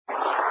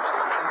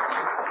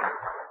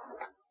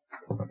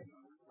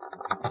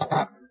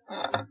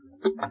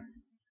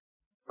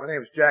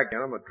name's Jack,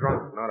 and I'm a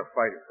drunk, not a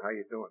fighter. How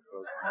you doing,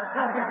 folks?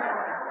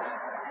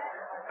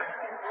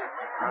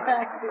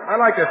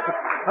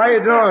 How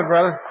you doing,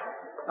 brother?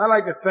 I'd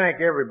like to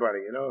thank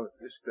everybody,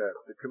 just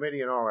the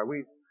committee and all that.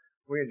 We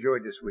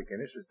enjoyed this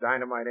weekend. This is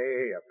Dynamite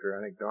AA up here.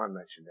 I think Don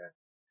mentioned that.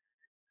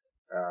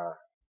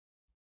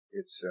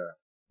 It's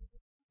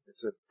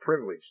a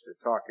privilege to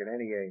talk at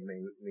any AA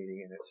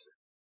meeting, and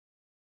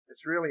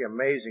it's really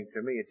amazing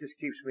to me. It just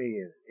keeps me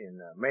in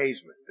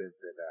amazement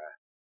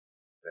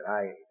that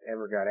I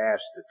ever got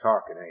asked to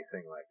talk at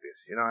anything like this.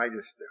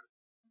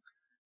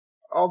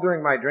 All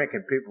during my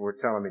drinking, people were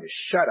telling me to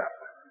shut up.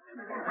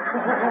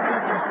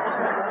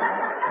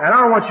 And I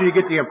don't want you to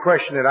get the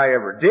impression that I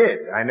ever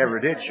did. I never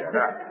did shut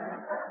up.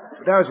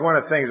 But that was one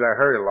of the things I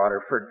heard a lot. Or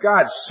for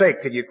God's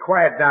sake, could you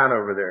quiet down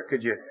over there?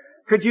 Could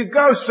you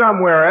go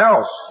somewhere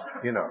else?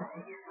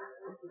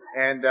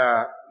 And,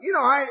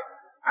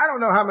 I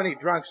don't know how many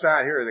drunks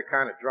out here are the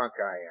kind of drunk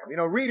I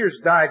am. Reader's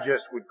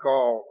Digest would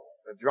call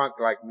a drunk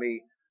like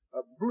me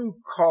a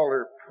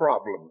blue-collar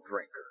problem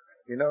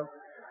drinker,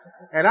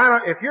 And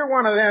if you're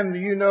one of them,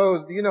 you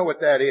know what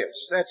that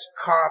is. That's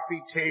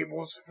coffee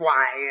tables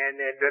flying and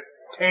the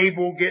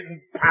table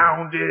getting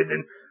pounded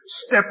and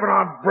stepping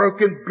on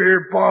broken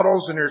beer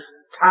bottles, and there's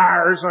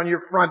tires on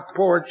your front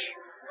porch,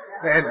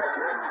 and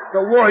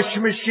the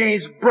washing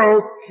machine's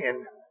broke,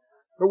 and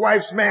the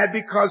wife's mad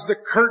because the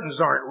curtains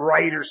aren't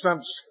right or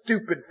some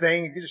stupid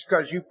thing just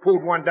because you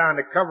pulled one down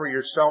to cover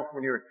yourself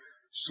when you're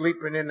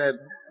sleeping in the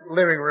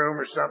living room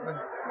or something.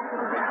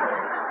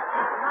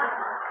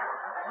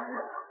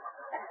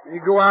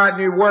 You go out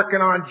and you're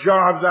working on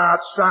jobs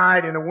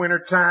outside in the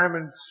wintertime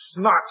and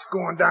snot's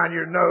going down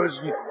your nose.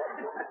 And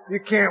you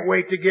can't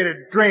wait to get a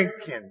drink,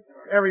 and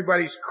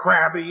everybody's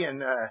crabby,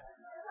 and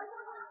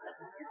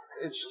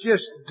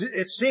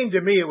it seemed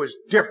to me it was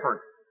different.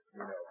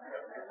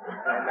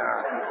 And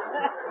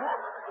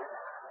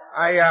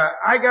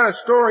I got a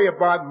story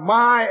about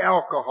my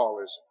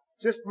alcoholism.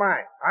 Just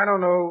mine. I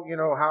don't know,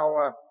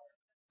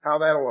 how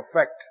that'll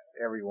affect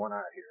everyone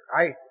out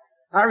here.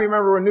 I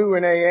remember when new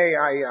in AA,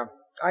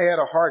 I had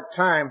a hard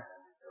time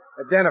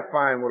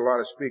identifying with a lot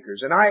of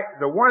speakers. And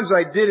the ones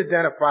I did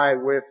identify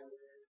with,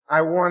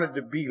 I wanted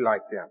to be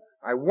like them.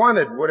 I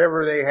wanted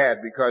whatever they had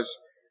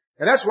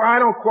and that's why I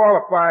don't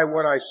qualify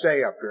what I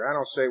say up here. I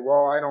don't say,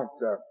 well, I don't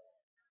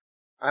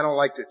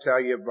like to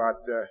tell you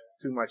about,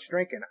 too much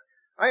drinking.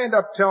 I end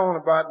up telling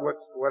about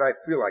what I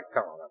feel like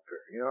telling up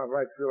here. If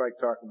I feel like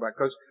talking about,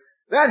 because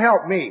that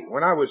helped me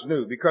when I was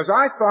new, because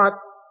I thought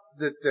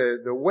that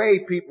the way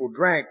people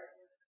drank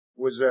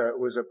was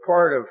a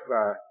part of,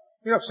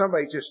 if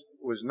somebody just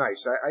was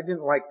nice. I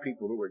didn't like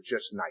people who were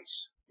just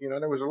nice.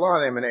 There was a lot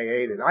of them in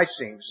AA that I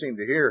seemed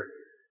to hear.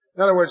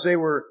 In other words, they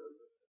were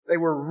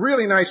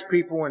really nice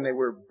people, and they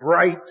were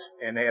bright,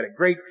 and they had a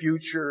great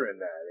future,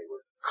 and they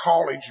were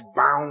college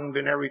bound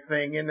and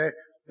everything, and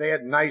they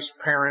had nice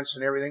parents,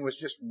 and everything was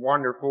just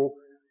wonderful,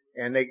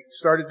 and they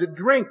started to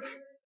drink,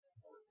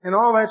 and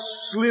all that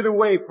slid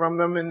away from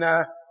them, and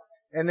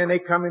then they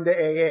come into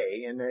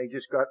AA, and they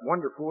just got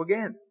wonderful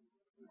again.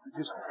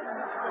 Just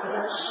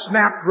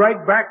snapped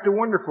right back to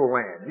wonderful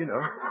land,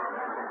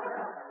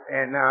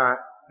 And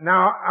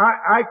now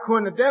I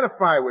couldn't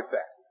identify with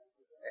that.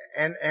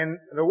 And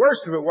the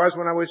worst of it was,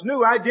 when I was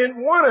new, I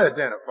didn't want to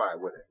identify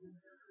with it,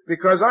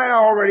 because I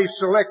already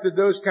selected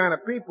those kind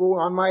of people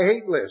on my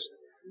hate list.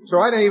 So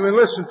I didn't even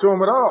listen to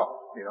them at all.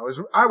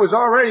 I was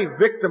already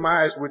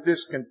victimized with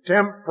this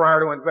contempt prior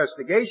to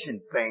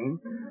investigation thing,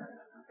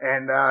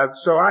 and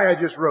so I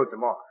just wrote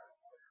them off.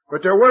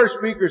 But there were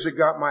speakers that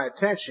got my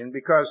attention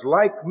because,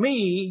 like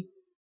me,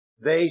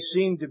 they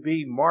seemed to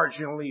be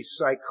marginally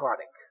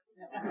psychotic.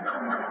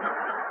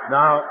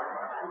 Now,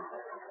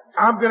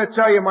 I'm going to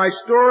tell you my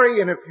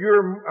story, and if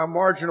you're a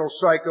marginal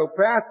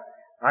psychopath,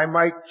 I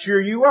might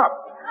cheer you up.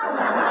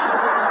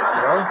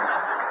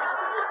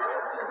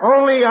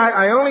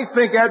 I only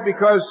think that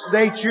because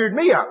they cheered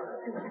me up.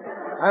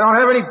 I don't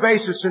have any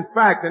basis in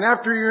fact. And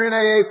after you're in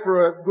AA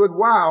for a good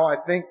while, I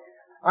think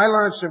I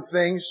learned some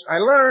things.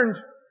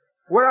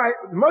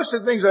 Most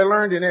of the things I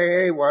learned in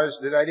AA was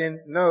that I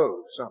didn't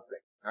know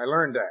something. I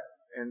learned that.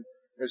 And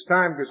as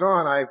time goes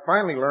on, I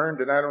finally learned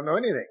that I don't know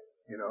anything,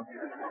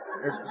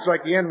 It's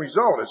like the end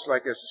result. It's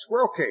like a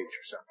squirrel cage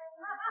or something.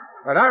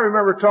 And I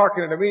remember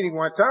talking at a meeting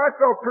one time. I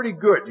felt pretty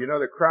good.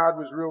 The crowd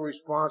was real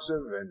responsive,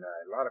 and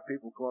a lot of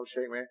people come up and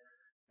shake my hand.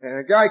 And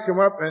a guy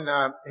came up, and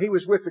he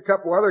was with a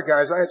couple other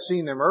guys. I had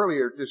seen them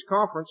earlier at this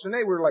conference, and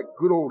they were like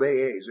good old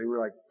AAs. They were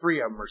like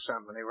 3 of them or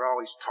something. They were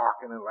always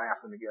talking and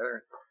laughing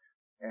together.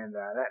 And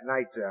that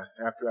night,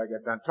 after I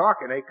got done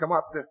talking, they come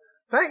up to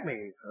thank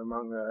me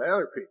among the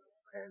other people.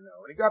 And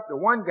when he got up to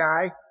one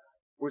guy,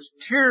 with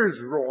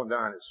tears rolling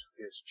down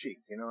his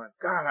cheek, and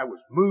God, I was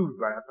moved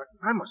by it. I thought,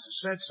 I must have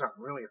said something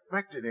really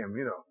affected him,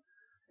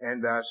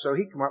 And so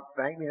he come up,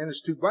 thanked me, and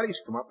his 2 buddies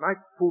come up, and I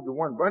pulled the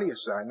one buddy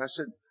aside, and I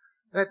said,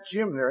 that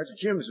Jim there, that's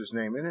Jim's his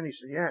name, and then he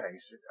said, yeah.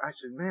 I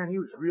said, man, he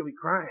was really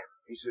crying.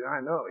 He said,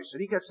 I know. He said,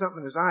 he got something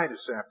in his eye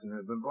this afternoon.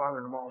 It's been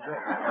bothering him all day.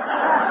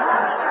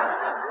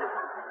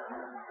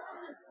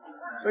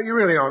 So you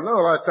really don't know.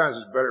 A lot of times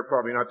it's better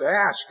probably not to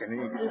ask, and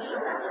you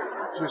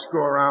just go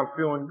around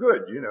feeling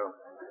good, you know.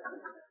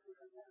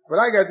 But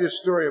I got this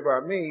story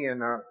about me,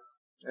 and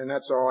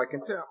that's all I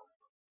can tell.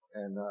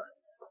 And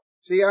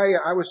see,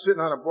 I was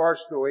sitting on a bar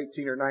stool,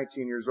 18 or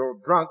 19 years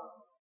old, drunk,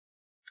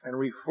 and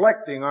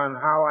reflecting on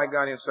how I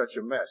got in such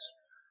a mess.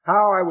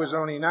 How I was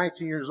only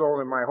 19 years old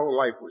and my whole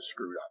life was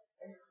screwed up.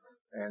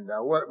 And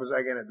what was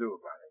I going to do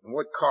about it? And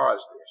what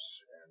caused this?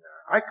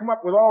 And I come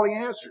up with all the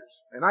answers.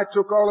 And I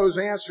took all those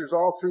answers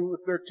all through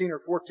 13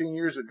 or 14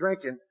 years of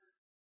drinking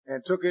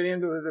and took it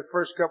into the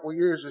first couple of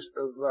years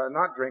of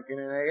not drinking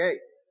in AA.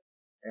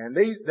 And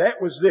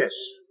that was this,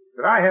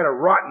 that I had a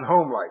rotten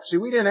home life. See,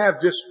 we didn't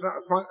have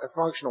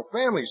dysfunctional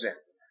families then.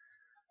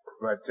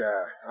 But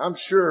I'm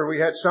sure we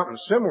had something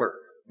similar,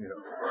 you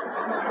know.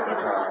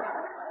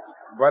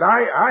 But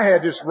I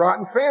had this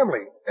rotten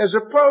family, as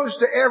opposed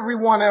to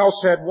everyone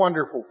else had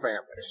wonderful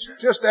families.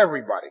 Just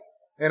everybody.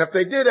 And if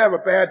they did have a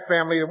bad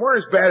family, they weren't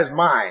as bad as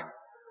mine,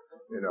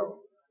 you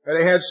know. And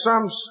they had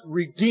some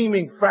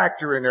redeeming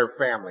factor in their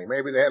family.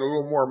 Maybe they had a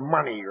little more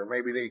money, or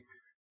maybe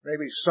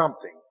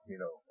something, you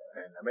know.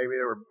 And maybe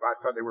I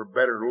thought they were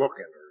better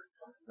looking, or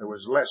there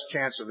was less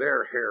chance of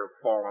their hair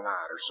falling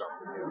out or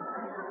something, you know.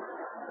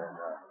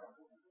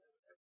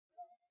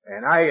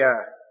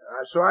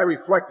 So I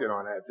reflected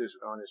on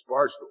this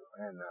bar stool,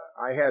 and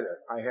I had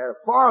a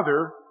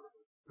father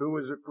who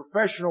was a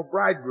professional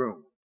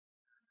bridegroom.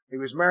 He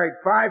was married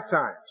 5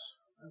 times.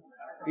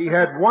 He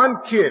had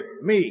 1 kid,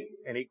 me,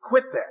 and he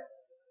quit that.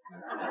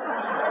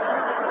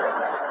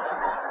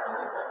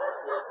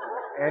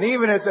 And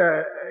even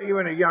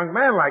a young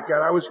man like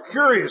that, I was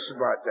curious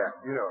about that,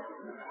 you know.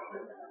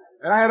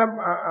 And I had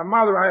a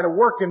mother, I had a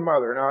working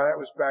mother. Now that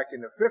was back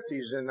in the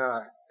 50s, and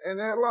a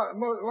lot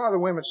of the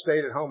women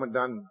stayed at home and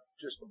done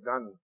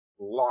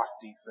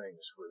lofty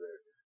things for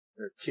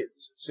their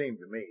kids. It seemed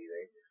to me,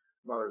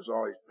 mothers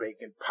always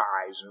baking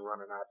pies and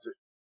running out to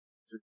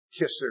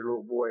kiss their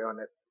little boy on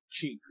that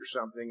cheek or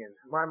something. And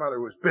my mother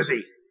was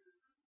busy.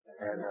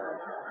 And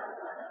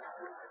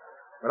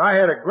but I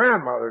had a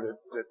grandmother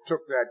that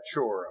took that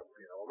chore up.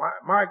 You know,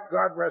 my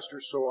God rest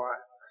her soul.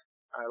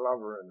 I love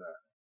her, and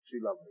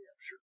she loved me, I'm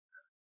sure.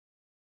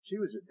 She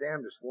was the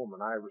damnedest woman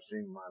I ever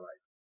seen in my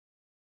life.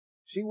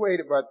 She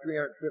weighed about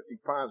 350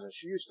 pounds, and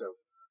she used to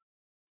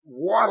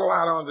waddle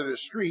out onto the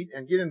street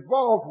and get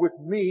involved with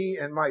me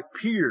and my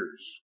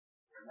peers.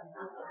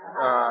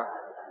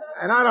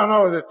 And I don't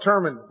know if the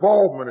term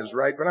involvement is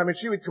right, but I mean,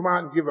 she would come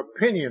out and give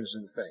opinions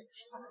and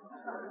things.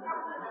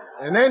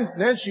 And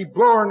then she'd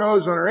blow her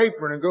nose on her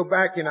apron and go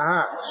back in the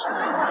house.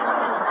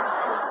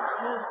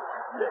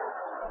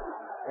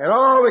 And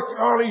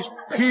all these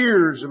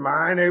peers of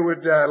mine, they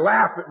would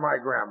laugh at my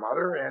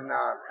grandmother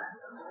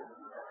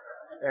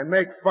and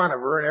make fun of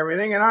her and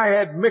everything, and I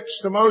had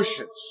mixed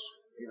emotions,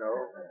 you know.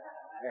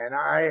 And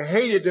I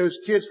hated those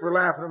kids for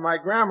laughing at my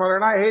grandmother,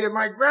 and I hated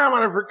my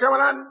grandmother for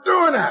coming out and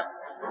doing that.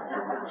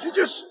 She'd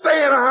just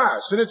stay in the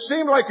house, and it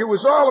seemed like it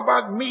was all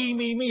about me,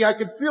 me, me. I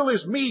could feel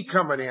this me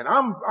coming in.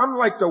 I'm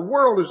like the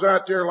world is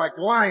out there like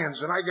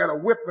lions, and I got a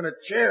whip and a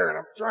chair, and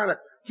I'm trying to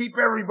keep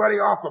everybody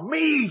off of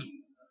me.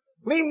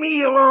 Leave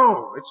me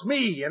alone. It's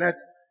me. And I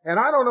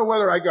don't know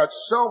whether I got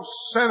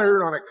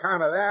self-centered on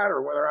account of that,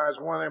 or whether I was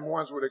one of them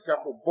ones with a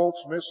couple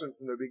bolts missing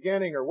from the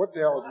beginning, or what the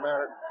hell is the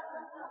matter.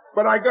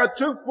 But I got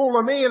too full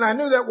of me, and I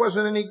knew that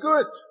wasn't any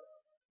good.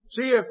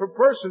 See, if a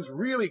person's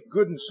really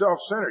good and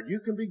self-centered, you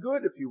can be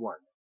good if you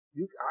want.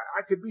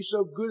 I could be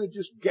so good it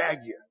just gag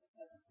you,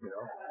 you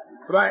know.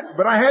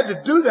 But I had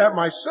to do that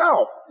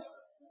myself.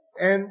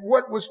 And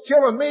what was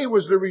killing me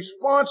was the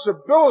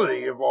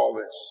responsibility of all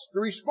this. The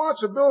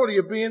responsibility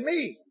of being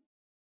me.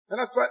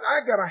 And I thought,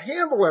 I gotta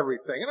handle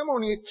everything. And I'm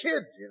only a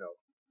kid, you know.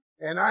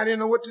 And I didn't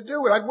know what to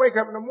do. I'd wake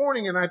up in the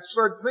morning and I'd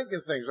start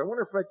thinking things. I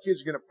wonder if that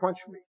kid's gonna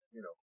punch me,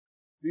 you know.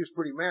 He was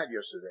pretty mad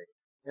yesterday.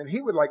 And he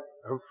would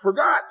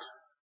forgot.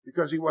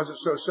 Because he wasn't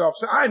so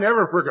self-centered. I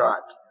never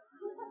forgot.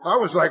 I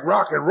was like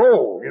rock and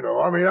roll, you know.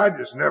 I mean, I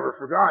just never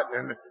forgot.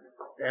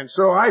 And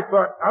so I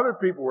thought other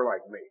people were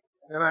like me.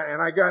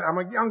 I'm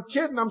a young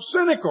kid and I'm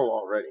cynical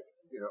already,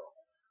 you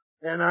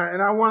know. And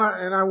I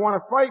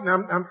wanna fight, and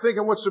I'm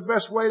thinking, what's the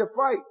best way to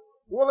fight?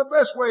 Well, the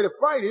best way to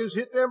fight is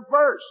hit them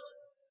first.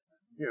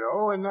 You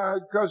know, and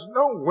cause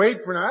don't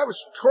wait for that. That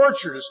was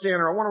torture to stand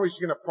there. I wonder if he's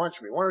gonna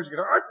punch me.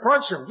 I'd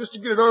punch him just to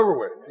get it over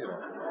with, you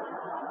know.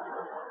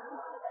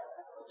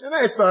 And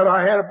they thought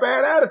I had a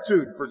bad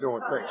attitude for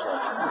doing things like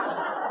that.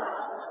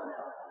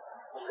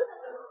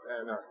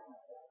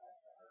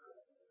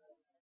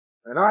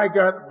 And I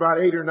got about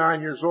 8 or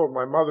 9 years old.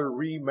 My mother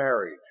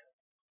remarried.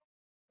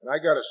 And I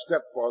got a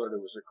stepfather that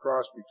was a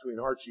cross between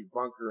Archie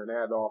Bunker and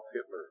Adolf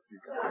Hitler, if you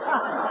can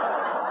imagine.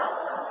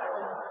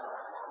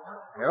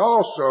 And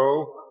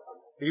also,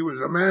 he was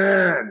a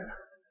man.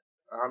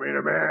 I mean,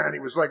 a man. He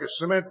was like a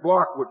cement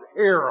block with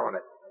hair on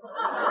it.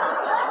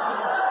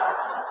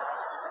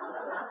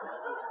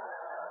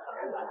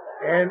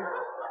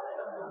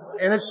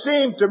 And it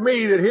seemed to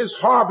me that his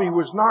hobby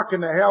was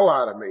knocking the hell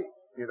out of me,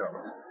 you know.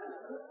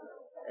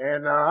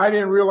 And I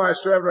didn't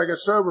realize till after I got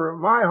sober,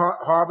 my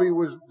hobby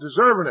was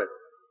deserving it.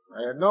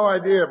 I had no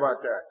idea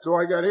about that till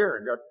I got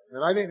here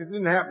it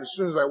didn't happen as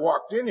soon as I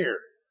walked in here.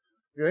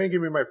 They didn't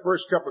give me my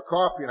first cup of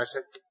coffee, and I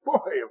said, boy,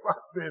 have I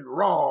been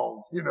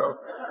wrong,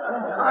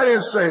 I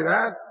didn't say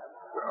that.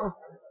 Well,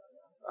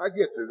 I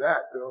get to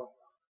that, though.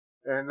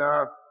 And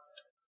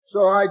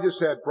so I just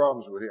had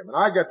problems with him. And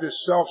I got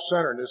this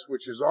self-centeredness,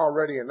 which is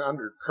already an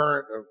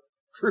undercurrent of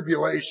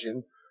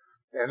tribulation.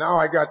 And now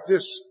I got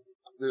this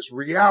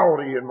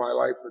reality in my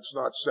life that's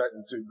not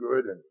setting too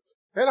good.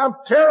 And I'm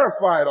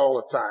terrified all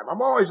the time.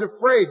 I'm always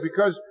afraid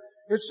because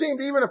it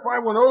seemed even if I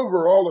went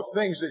over all the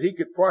things that he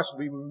could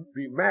possibly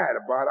be mad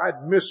about,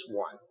 I'd miss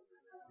one,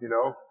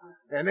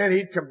 And then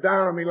he'd come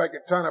down on me like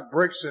a ton of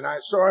bricks,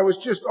 so I was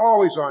just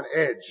always on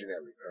edge and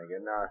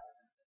everything,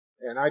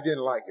 and I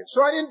didn't like it.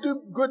 So I didn't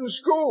do good in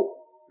school.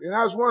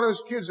 I was one of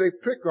those kids they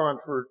pick on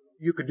for,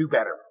 you could do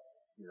better.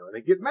 And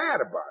they get mad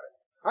about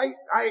it.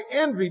 I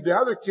envied the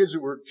other kids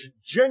that were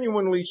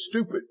genuinely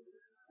stupid.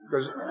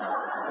 Because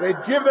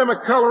they'd give them a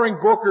coloring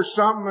book or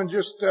something and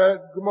just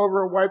come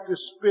over and wipe the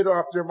spit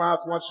off their mouth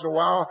once in a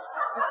while.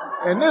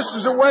 And this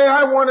is the way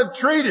I wanted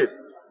treated.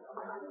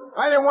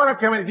 I didn't want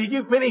to come in, did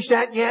you finish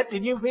that yet?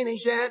 Did you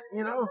finish that?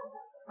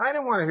 I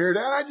didn't want to hear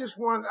that.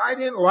 I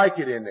didn't like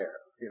it in there.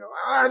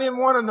 I didn't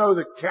want to know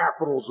the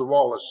capitals of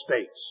all the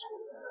states.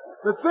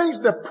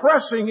 The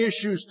pressing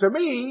issues to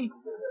me,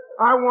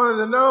 I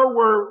wanted to know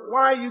were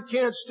why you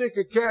can't stick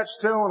a cat's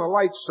tail in a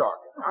light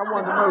socket. I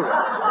wanted to know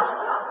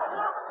that.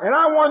 And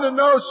I wanted to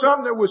know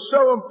something that was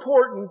so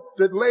important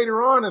that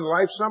later on in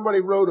life somebody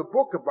wrote a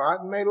book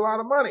about and made a lot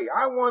of money.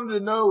 I wanted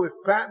to know if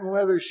patent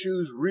leather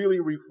shoes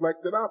really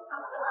reflected up.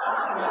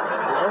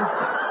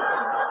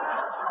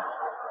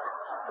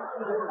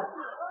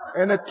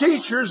 And the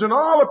teachers and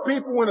all the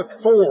people in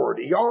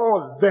authority,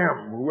 all of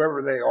them,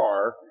 whoever they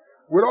are,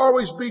 would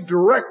always be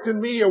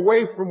directing me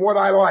away from what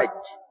I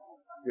liked.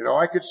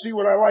 I could see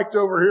what I liked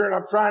over here and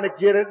I'm trying to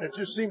get it, and it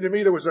just seemed to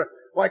me there was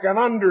like an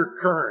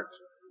undercurrent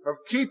of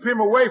keep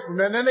him away from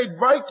that. And then they'd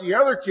invite the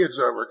other kids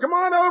over. Come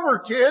on over,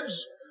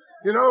 kids.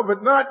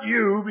 But not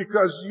you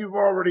because you've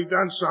already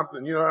done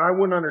something. And I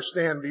wouldn't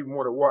understand even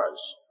what it was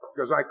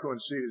because I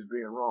couldn't see it as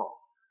being wrong.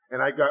 And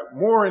I got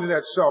more into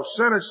that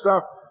self-centered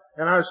stuff,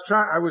 and I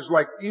was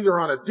like either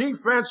on a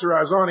defense or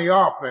I was on the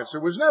offense.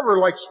 It was never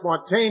like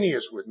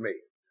spontaneous with me.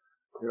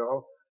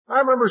 I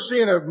remember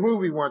seeing a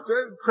movie once.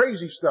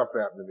 Crazy stuff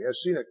happened to me. I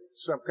seen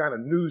some kind of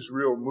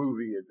newsreel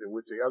movie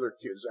with the other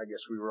kids. I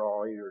guess we were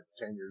all 8 or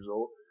 10 years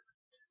old.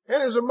 And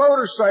there's a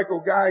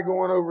motorcycle guy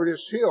going over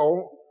this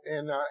hill,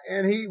 and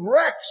he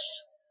wrecks.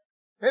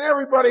 And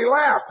everybody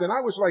laughed, and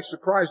I was like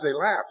surprised they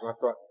laughed. And I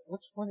thought,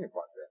 what's funny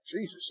about that?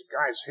 Jesus, the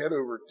guy's head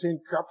over tin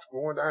cups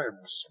going down and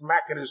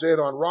smacking his head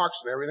on rocks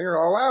and everything. They're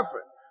all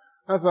laughing.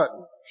 I thought,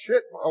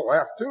 shit, I'll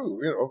laugh too,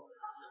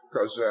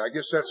 because I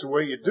guess that's the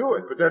way you do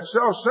it. But that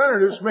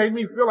self-centeredness made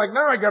me feel like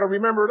now I got to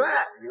remember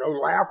that,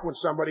 laugh when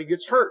somebody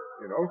gets hurt,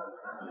 and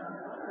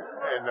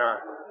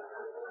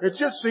it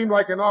just seemed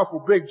like an awful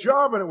big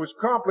job, and it was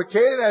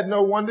complicated. I had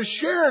no one to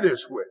share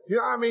this with.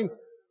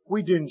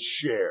 We didn't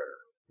share.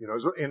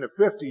 In the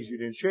 50s you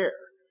didn't share,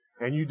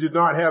 and you did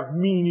not have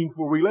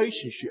meaningful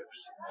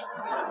relationships,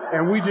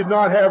 and we did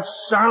not have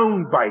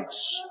sound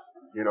bites,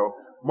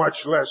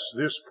 much less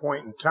this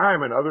point in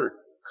time and other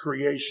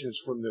creations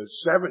from the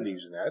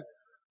 70s and that.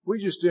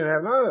 We just didn't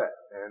have none of that.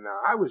 And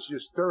I was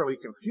just thoroughly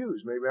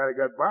confused. Maybe I'd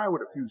have got by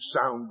with a few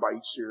sound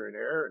bites here and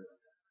there,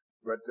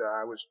 but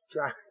I was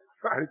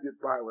trying to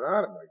get by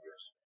without them, I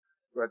guess.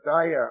 But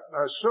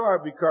I saw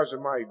because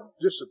of my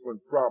discipline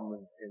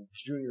problem in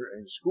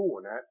school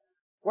and that,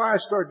 I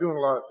started doing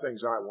a lot of things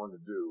I wanted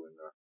to do. And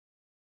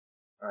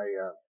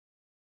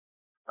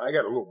I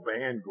got a little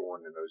band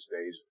going in those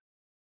days.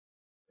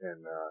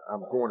 And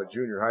I'm going to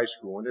junior high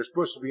school, and there's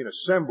supposed to be an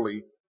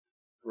assembly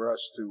for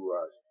us to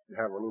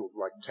have a little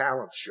like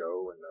talent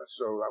show, and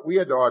so we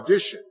had to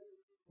audition.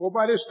 Well,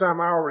 by this time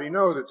I already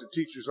know that the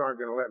teachers aren't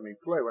going to let me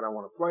play what I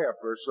want to play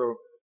up there, so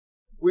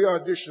we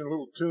auditioned a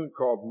little tune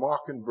called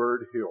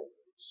Mockingbird Hill.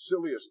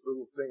 Silliest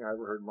little thing I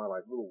ever heard in my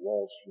life, little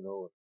waltz,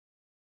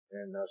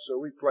 And so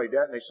we played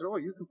that, and they said, "Oh,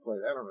 you can play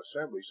that on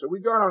assembly." So we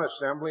got on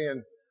assembly,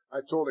 and I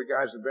told the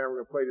guys in the band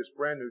we're going to play this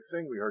brand new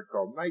thing we heard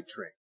called Night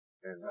Train,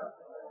 and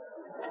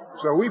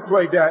so we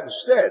played that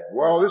instead.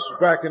 Well, this was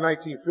back in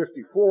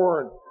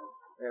 1954,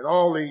 and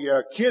all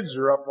the kids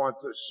are up on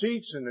the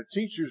seats, and the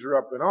teachers are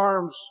up in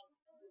arms,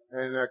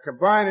 and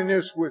combining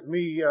this with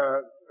me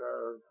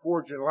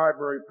forging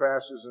library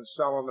passes and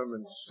selling them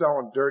and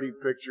selling dirty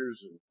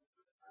pictures and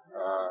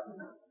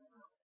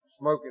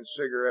smoking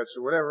cigarettes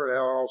or whatever the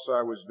hell else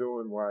I was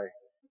doing, why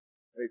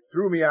they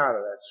threw me out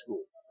of that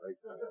school.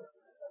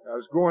 I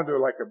was going to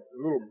like a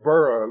little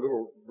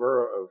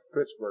borough of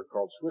Pittsburgh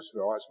called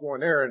Swissville. I was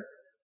going there, and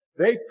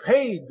they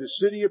paid the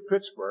city of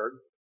Pittsburgh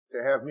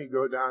to have me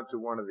go down to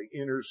one of the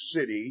inner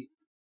city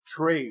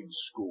trade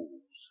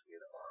schools,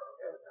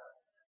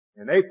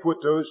 and they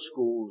put those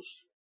schools,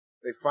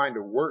 they find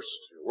the worst.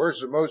 Where's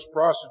the most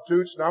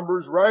prostitutes,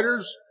 numbers,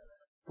 writers?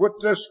 Put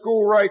this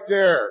school right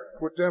there.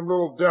 Put them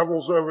little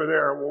devils over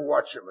there and we'll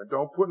watch them. And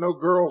don't put no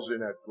girls in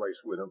that place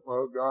with them.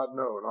 Oh God,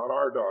 no, not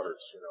our daughters,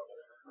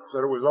 So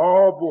it was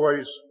all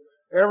boys.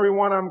 Every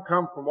one of them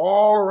come from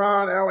all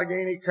around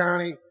Allegheny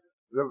County,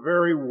 the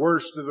very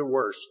worst of the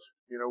worst.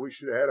 We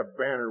should have had a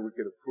banner we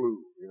could have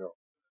flew,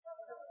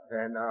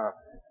 And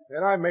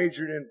I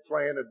majored in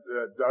playing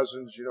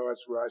dozens,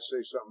 that's where I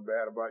say something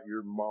bad about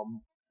your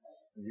mom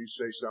and you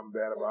say something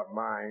bad about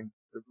mine.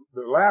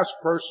 The last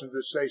person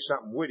to say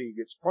something witty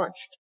gets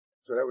punched.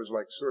 So that was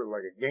sort of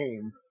like a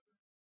game.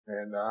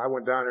 And I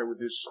went down there with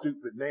this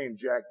stupid name,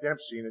 Jack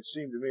Dempsey, and it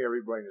seemed to me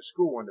everybody in the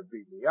school wanted to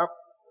beat me up.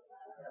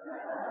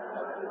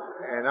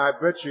 And I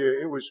bet you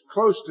it was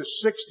close to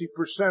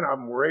 60% of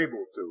them were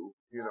able to,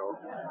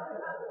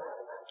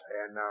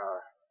 And,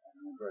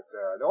 but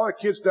all the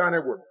kids down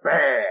there were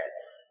bad.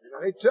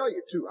 They tell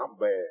you too, I'm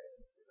bad.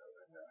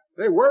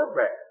 They were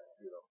bad,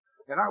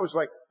 And I was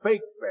like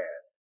fake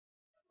bad.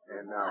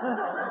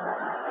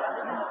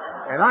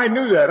 And I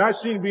knew that. I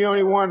seemed to be the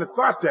only one that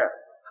thought that.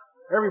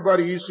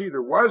 Everybody you see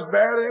either was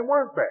bad or they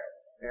weren't bad.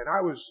 And I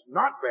was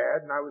not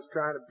bad and I was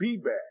trying to be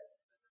bad.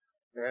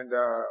 And,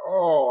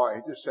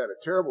 I just had a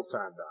terrible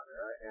time down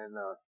there. And,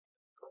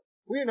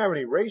 we didn't have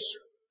any race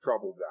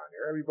trouble down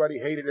there. Everybody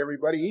hated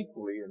everybody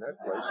equally in that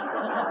place.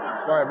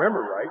 If I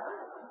remember right.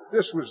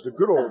 This was the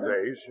good old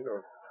days,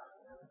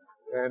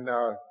 And,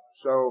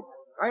 so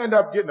I ended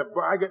up I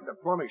get in the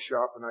plumbing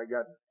shop and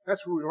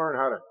that's where we learned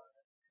how to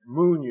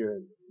moon you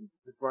in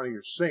front of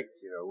your sink,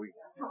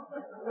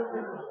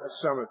 that's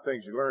some of the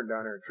things you learn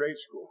down there in trade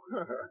school.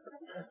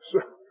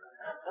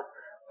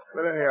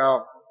 But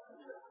anyhow,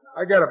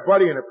 I got a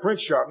buddy in a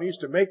print shop and he used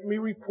to make me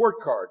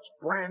report cards,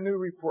 brand new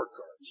report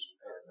cards.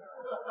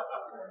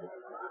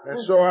 And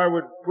so I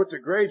would put the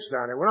grades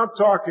down there. When I'm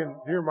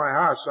talking near my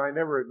house, I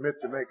never admit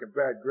to making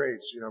bad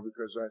grades,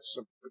 because I have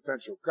some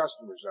potential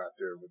customers out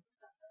there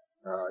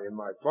in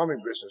my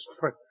plumbing business.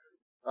 But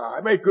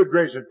I made good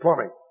grades in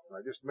plumbing.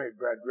 I just made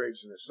bad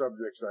grades in the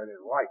subjects I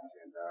didn't like.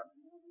 And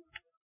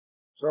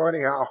so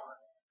anyhow,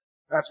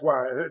 that's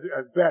why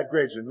bad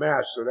grades in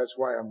math. So that's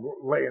why I'm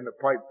laying the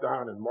pipe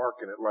down and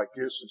marking it like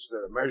this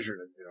instead of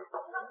measuring it.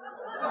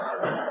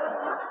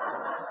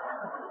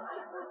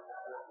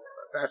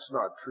 That's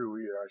not true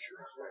either, I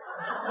should say.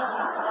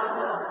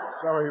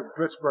 Some of you in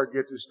Pittsburgh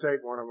get this tape.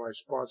 One of my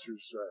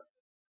sponsors,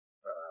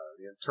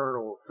 the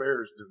Internal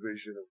Affairs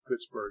Division of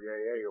Pittsburgh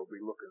AA, will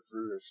be looking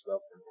through this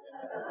stuff.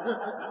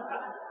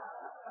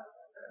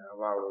 And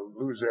I'll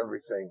lose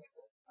everything.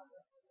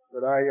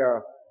 But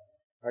I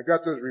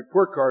got those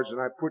report cards and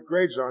I put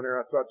grades on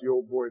there. I thought the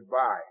old boy'd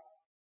buy.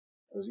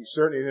 Because he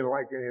certainly didn't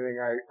like anything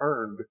I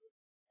earned.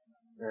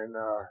 And,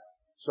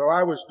 so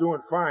I was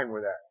doing fine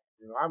with that.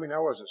 I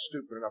wasn't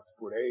stupid enough to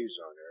put A's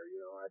on there,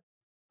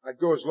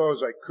 I'd go as low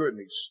as I could and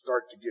he'd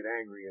start to get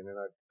angry and then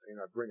I'd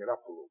bring it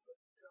up a little bit,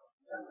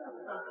 and,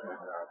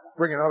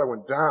 bring another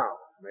one down,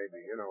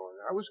 maybe, and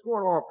I was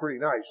going along pretty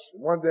nice.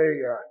 One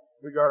day,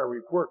 we got our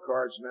report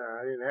cards and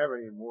I didn't have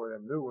any more of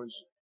them new ones.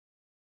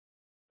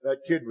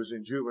 That kid was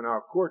in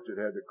juvenile court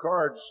that had the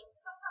cards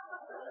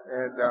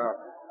and,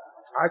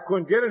 I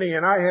couldn't get any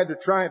and I had to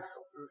try and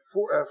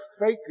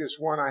fake this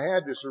one. I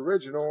had this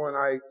original and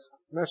I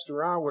messed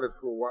around with it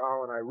for a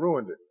while and I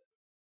ruined it.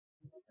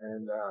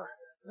 And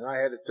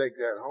I had to take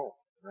that home.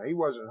 Now he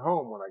wasn't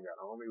home when I got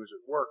home. He was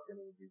at work and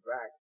he would be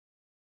back.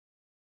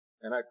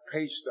 And I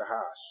paced the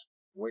house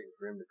waiting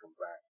for him to come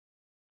back.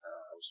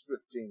 I was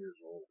 15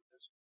 years old.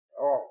 It's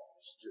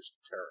just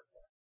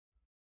terrible.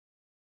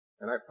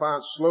 And I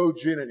found sloe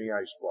gin in the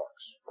icebox.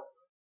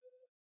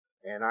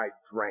 And I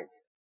drank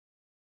it.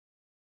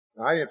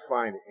 Now, I didn't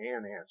find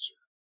an answer.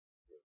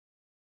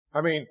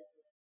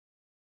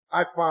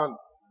 I found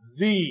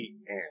the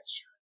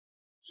answer.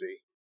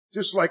 See?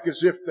 Just like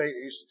as if they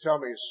used to tell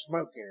me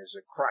smoking is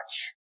a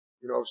crutch.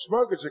 If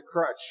smoke is a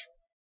crutch,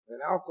 then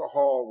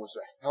alcohol was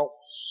a health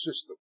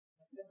system.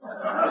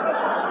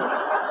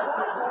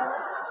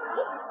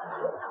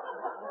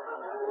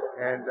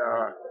 And,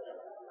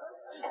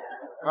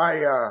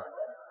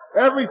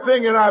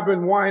 everything that I've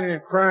been whining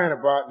and crying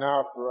about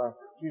now for, I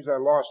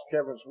lost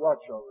Kevin's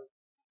watch already.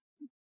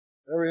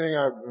 Everything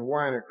I've been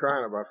whining and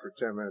crying about for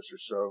 10 minutes or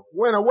so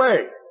went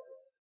away.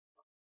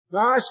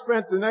 Now I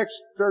spent the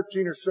next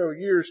 13 or so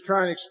years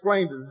trying to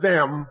explain to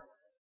them,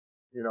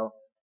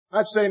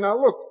 I'd say, now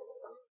look,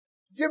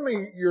 give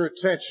me your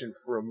attention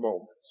for a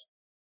moment.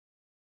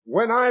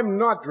 When I'm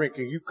not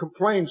drinking, you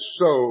complain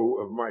so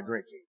of my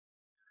drinking.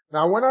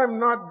 Now when I'm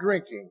not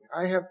drinking,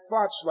 I have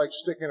thoughts like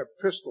sticking a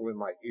pistol in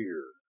my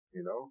ear,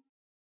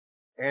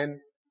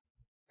 and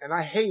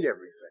I hate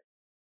everything.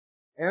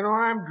 And when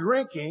I'm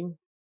drinking,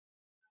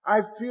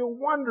 I feel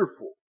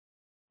wonderful.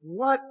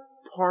 What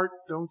part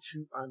don't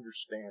you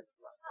understand?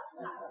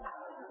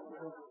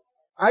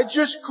 I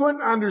just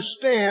couldn't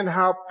understand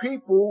how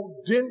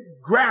people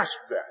didn't grasp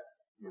that,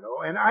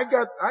 and I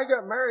got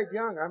married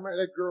young. I married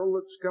that girl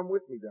that's come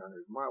with me down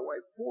there. My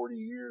wife, 40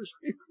 years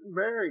we've been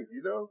married,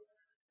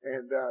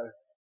 and,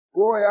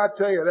 boy, I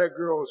tell you, that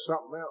girl is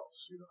something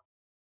else,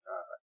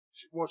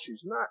 well,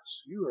 she's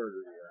nuts. You heard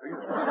her.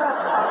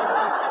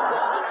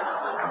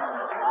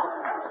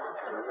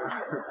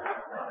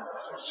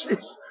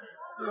 She's,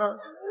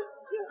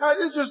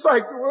 it's just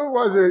like, what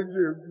was it,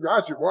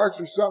 Groucho Marx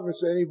or something,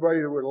 said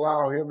anybody that would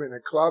allow him in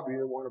a club, he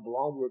didn't want to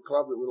belong to a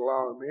club that would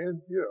allow him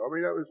in.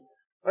 That was,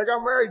 I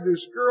got married to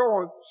this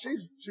girl, and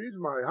she's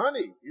my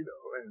honey,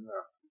 and,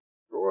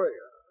 boy,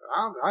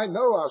 I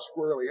know how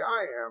squirrely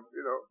I am, but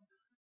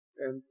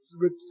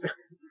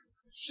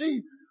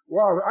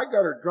I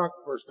got her drunk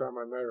the first time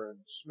I met her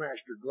and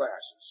smashed her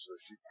glasses, so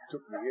she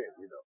took me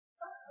in,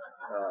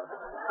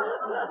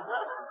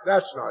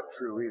 That's not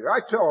true either. I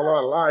tell a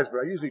lot of lies,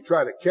 but I usually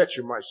try to catch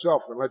them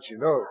myself and let you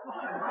know.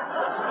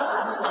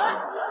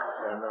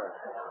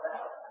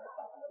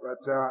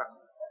 But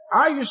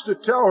I used to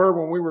tell her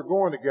when we were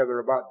going together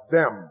about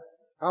them,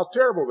 how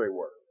terrible they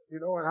were,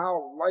 and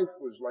how life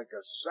was like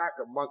a sack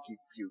of monkey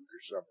puke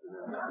or something.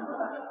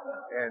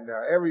 And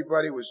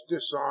everybody was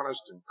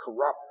dishonest and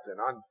corrupt and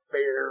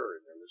unfair,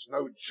 and there was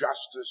no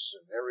justice,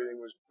 and everything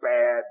was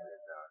bad.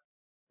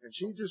 And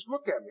she'd just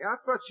look at me. I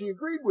thought she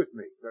agreed with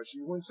me because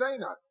she wouldn't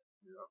say nothing,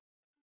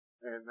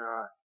 And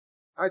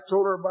I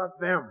told her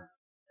about them,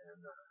 and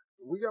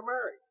we got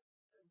married.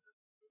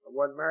 I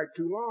wasn't married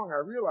too long.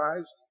 I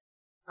realized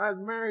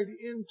I'd married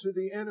into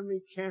the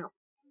enemy camp.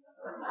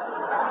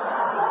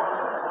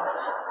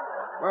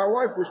 My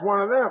wife was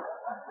one of them.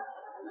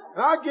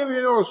 And I'll give you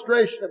an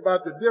illustration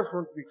about the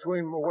difference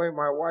between the way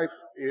my wife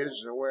is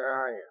and the way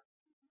I am.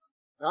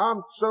 Now,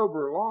 I'm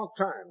sober a long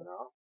time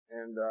now,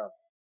 and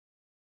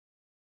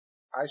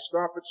I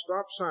stop at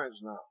stop signs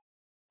now.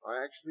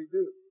 I actually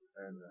do.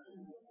 And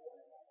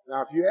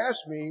now, if you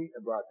ask me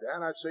about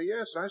that, I'd say,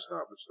 yes, I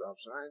stop at stop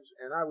signs,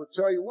 and I would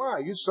tell you why.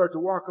 You'd start to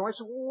walk away. I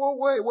said, well,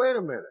 wait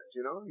a minute.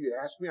 You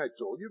asked me, I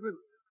told you, but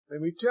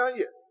let me tell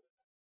you.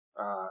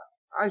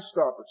 I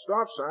stop at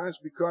stop signs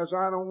because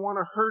I don't want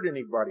to hurt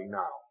anybody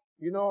now.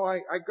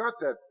 I got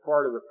that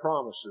part of the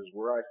promises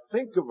where I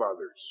think of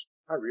others.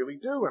 I really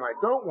do, and I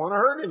don't want to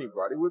hurt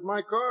anybody with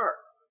my car.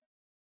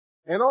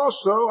 And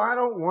also, I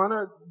don't want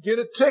to get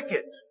a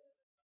ticket,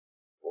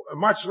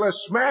 much less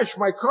smash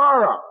my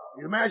car up.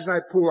 You imagine I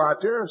pull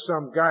out there and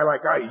some guy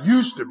like I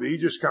used to be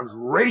just comes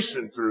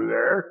racing through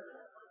there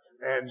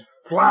and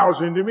plows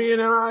into me, and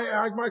then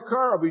my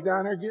car will be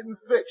down there getting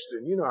fixed.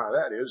 And you know how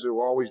that is. There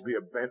will always be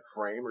a bent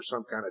frame or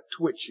some kind of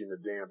twitch in the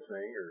damn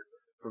thing, or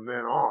from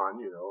then on,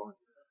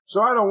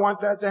 So I don't want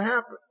that to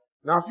happen.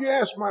 Now, if you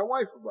ask my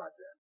wife about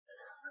that,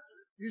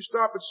 you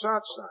stop at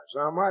stop signs.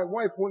 Now, my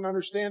wife wouldn't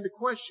understand the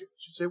question.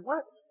 She'd say,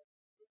 what?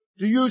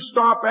 Do you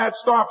stop at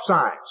stop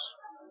signs?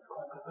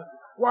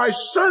 Why,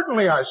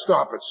 certainly I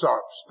stop at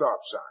stop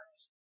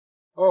signs.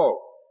 Oh.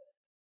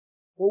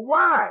 Well,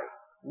 why?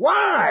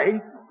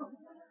 Why?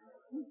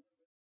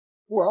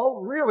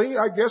 Well, really,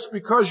 I guess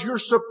because you're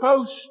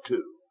supposed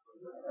to.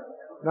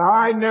 Now,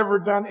 I never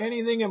done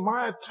anything in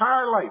my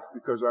entire life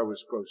because I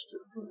was supposed to.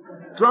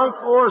 Drunk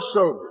or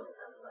sober.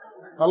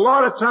 A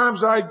lot of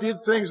times I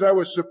did things I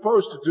was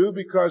supposed to do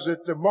because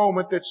at the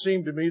moment that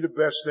seemed to me the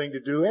best thing to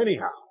do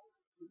anyhow.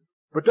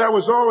 But that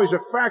was always a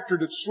factor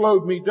that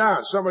slowed me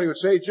down. Somebody would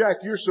say,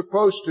 Jack, you're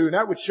supposed to, and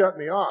that would shut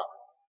me off.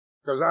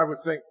 Because I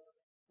would think,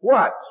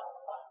 what?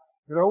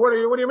 What do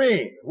you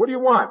mean? What do you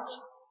want?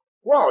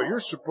 Well,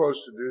 you're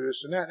supposed to do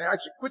this and that. And I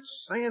said, quit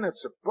saying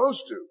it's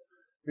supposed to.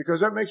 Because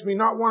that makes me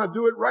not want to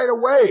do it right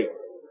away.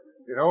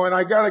 And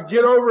I gotta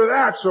get over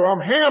that, so I'm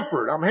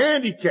hampered. I'm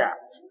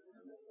handicapped.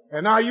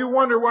 And now you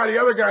wonder why the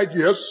other guy,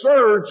 yes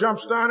sir,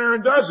 jumps down there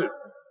and does it.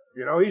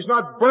 He's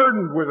not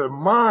burdened with a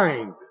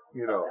mind,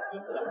 And,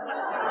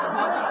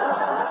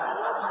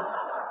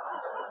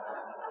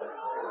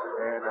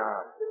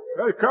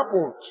 I had a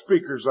couple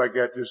speakers I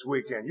got this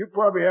weekend. You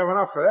probably have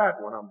enough of that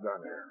when I'm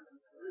done here.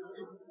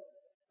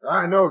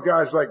 I know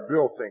guys like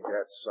Bill think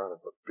that son of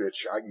a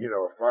bitch. I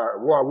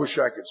wish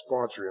I could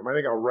sponsor him. I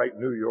think I'll write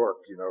New York,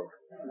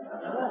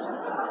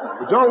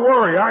 But don't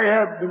worry,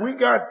 we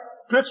got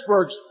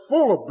Pittsburgh's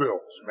full of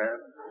Bills, man.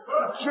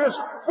 Just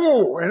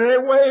full. And they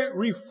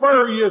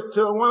refer you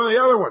to one of the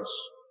other ones.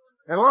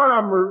 And a lot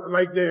of them are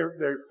like they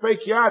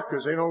fake you out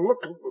because they don't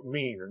look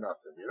mean or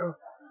nothing,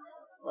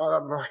 A lot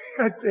of them are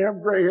like damn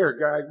gray hair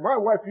guys. My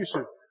wife used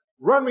to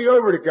run me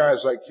over to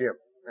guys like him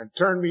and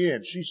turn me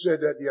in. She said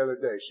that the other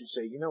day. She'd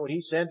say, you know what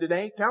he said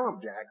today? Tell him,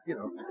 Jack,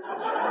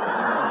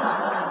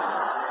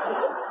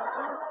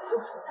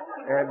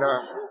 And,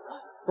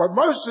 but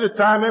most of the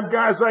time, them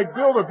guys like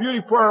Bill, the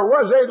beauty part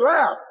was, they'd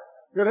laugh.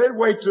 They'd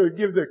wait to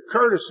give the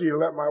courtesy to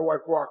let my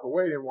wife walk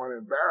away. They didn't want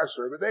to embarrass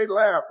her, but they'd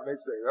laugh and they'd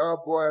say, oh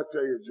boy, I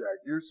tell you,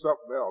 Jack, you're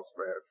something else,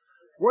 man.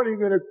 When are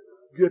you going to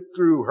get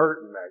through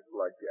hurting that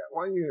like that?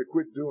 When are you going to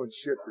quit doing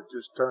shit that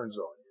just turns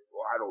on you?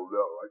 Well, I don't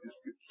know. I just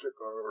get sick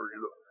of her,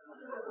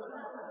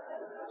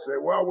 Say,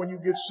 well, when you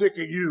get sick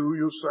of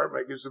you'll start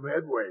making some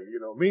headway,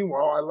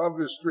 Meanwhile, I love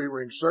this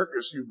 3-ring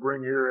circus you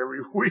bring here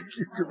every week.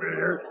 You come in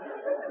here,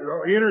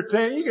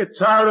 entertain. You get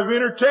tired of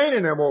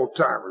entertaining them old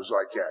timers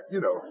like that,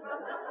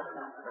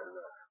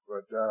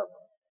 But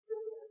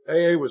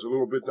AA was a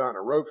little bit down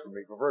the road for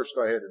me. But first,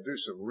 I had to do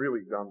some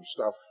really dumb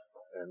stuff,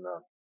 and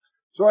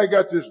So I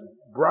got this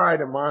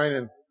bride of mine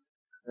and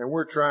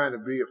we're trying to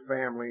be a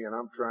family and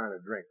I'm trying to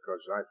drink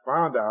because I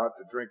found out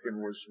that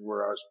drinking was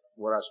what I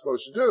was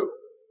supposed to do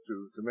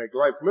to make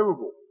life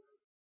livable.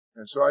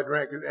 And so I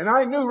drank it. And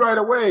I knew right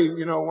away,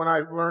 when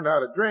I learned how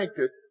to drink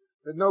that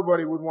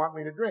nobody would want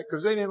me to drink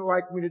because they didn't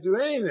like me to do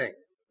anything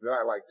that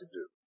I like to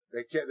do.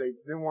 They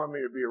didn't want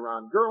me to be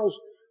around girls.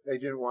 They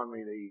didn't want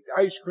me to eat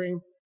ice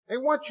cream. They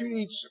want you to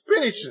eat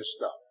spinach and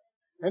stuff.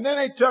 And then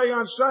they tell you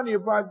on Sunday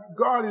about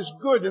God is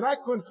good. And I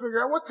couldn't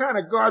figure out what kind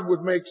of God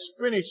would make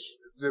spinach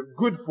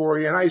good for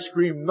you and ice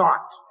cream not.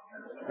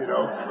 I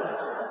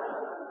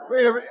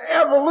mean,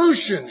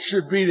 evolution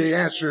should be the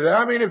answer to that.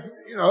 I mean, if,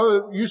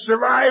 you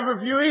survive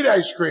if you eat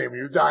ice cream.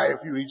 You die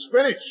if you eat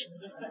spinach.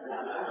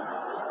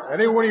 And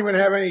they wouldn't even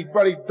have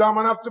anybody dumb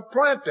enough to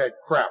plant that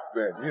crap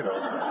then,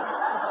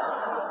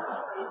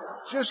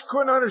 Just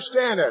couldn't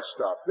understand that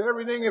stuff.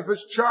 Everything, if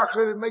it's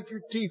chocolate, it'd make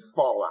your teeth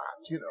fall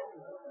out,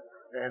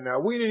 And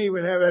we didn't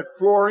even have that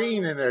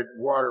fluorine in that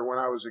water when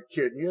I was a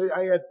kid.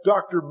 I had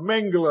Dr.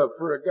 Mengele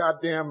for a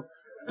goddamn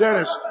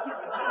dentist.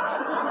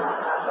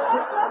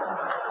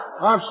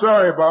 I'm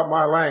sorry about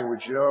my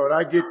language, and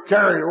I get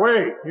carried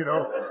away,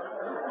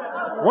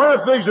 One of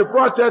the things that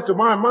brought that to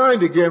my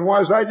mind again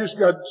was I just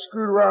got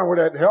screwed around with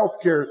that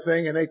healthcare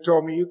thing and they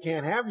told me you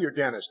can't have your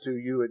dentist who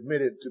you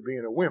admitted to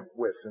being a wimp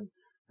with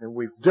and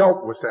we've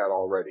dealt with that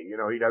already.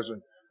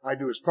 I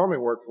do his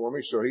plumbing work for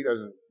me so he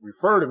doesn't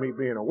refer to me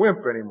being a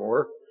wimp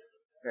anymore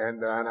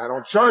and I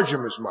don't charge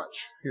him as much,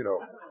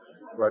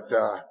 But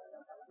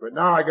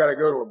now I gotta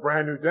go to a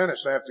brand new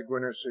dentist. I have to go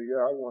in there and say,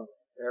 yeah, I want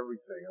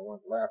everything. I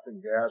want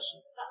laughing gas.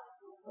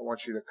 And I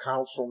want you to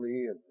counsel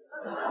me and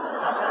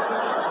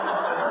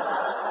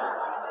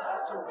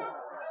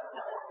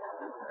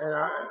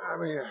I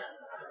mean,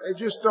 they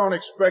just don't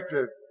expect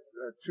a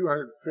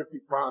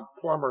 250-pound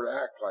plumber to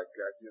act like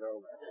that,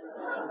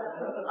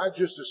 I'd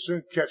just as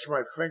soon catch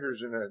my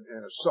fingers in a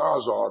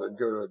sawzall than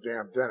go to a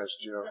damn dentist,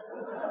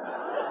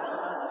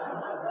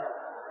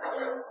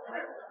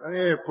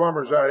 Any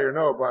plumbers out here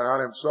know about how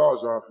them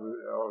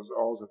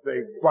sawzalls, if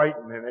they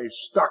biting and they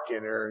stuck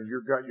in there and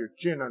you've got your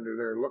chin under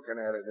there looking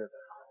at it, it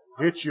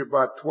hits you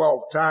about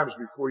 12 times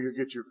before you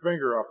get your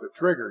finger off the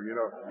trigger,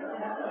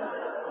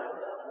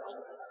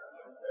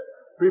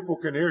 People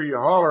can hear you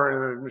hollering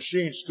and the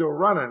machine's still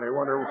running. They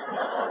wonder,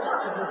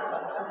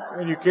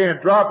 and you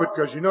can't drop it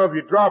because if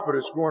you drop it,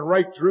 it's going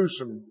right through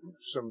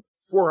some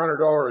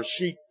 $400 a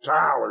sheet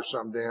tile or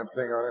some damn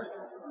thing on it.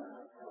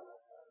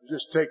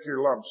 Just take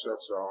your lumps,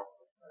 that's all.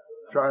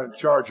 Try to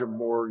charge them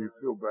more, you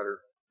feel better.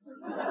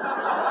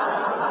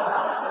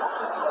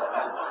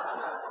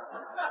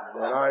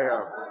 But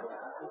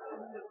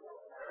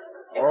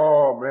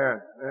oh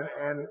man.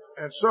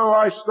 And so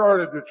I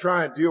started to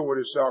try and deal with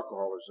this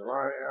alcoholism.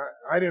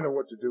 I didn't know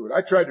what to do with it.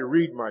 I tried to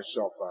read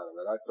myself out of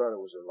it. I thought it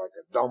was like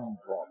a dumb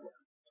problem.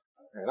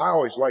 And I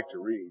always liked to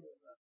read.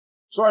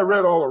 So I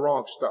read all the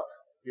wrong stuff.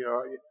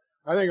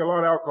 I think a lot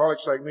of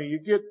alcoholics like me, you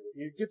get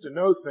to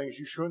know things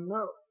you shouldn't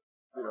know.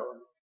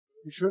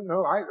 You shouldn't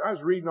know. I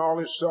was reading all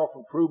these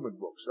self-improvement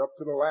books up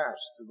to the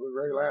last. The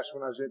very last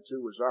one I was into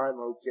was I'm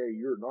okay,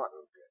 you're not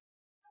okay.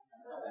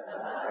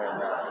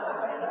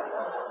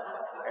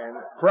 And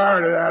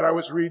prior to that, I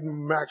was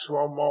reading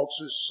Maxwell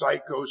Maltz's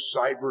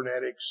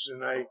Psycho-Cybernetics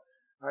and I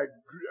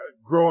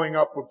Growing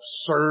Up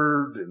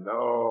Absurd and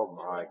oh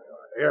my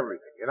God,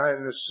 everything. And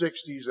in the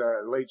 60s,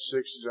 late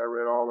 60s, I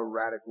read all the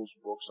Radicals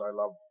books. I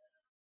loved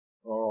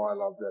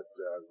that,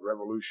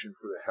 Revolution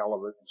for the Hell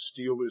of It. And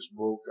Steal This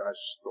Book. I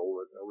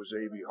stole it. That was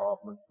A.B.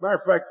 Hoffman. Matter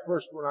of fact,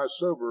 first when I was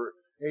sober,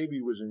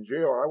 A.B. was in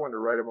jail. I wanted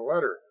to write him a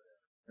letter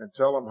and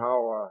tell him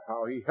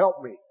how he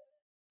helped me.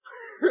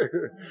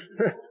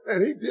 And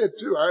he did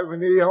too. I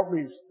mean, he helped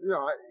me,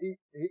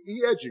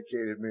 he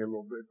educated me a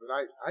little bit, but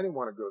I didn't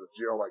want to go to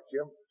jail like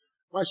him.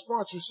 My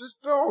sponsor says,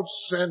 don't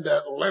send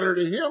that letter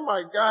to him.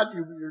 My God,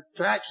 your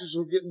taxes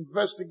will get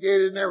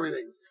investigated and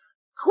everything.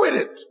 Quit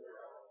it.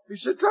 He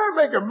said, try and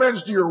make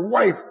amends to your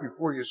wife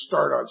before you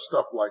start on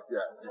stuff like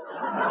that.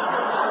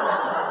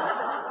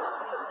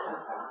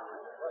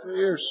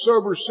 You're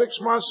sober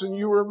 6 months and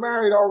you were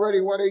married already,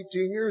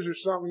 18 years or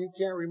something. You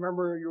can't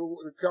remember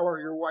the color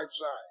of your wife's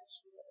eyes.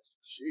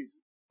 Jesus,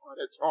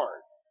 it's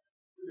hard,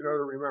 to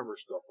remember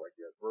stuff like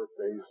that,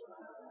 birthdays.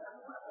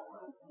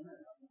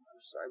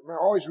 I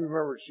always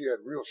remember she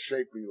had real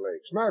shapely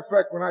legs. Matter of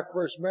fact, when I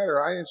first met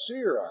her, I didn't see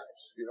her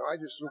eyes. I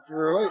just looked at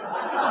her legs.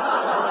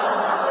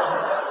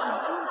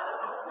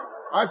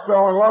 I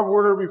fell in love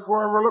with her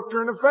before I ever looked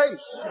her in the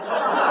face.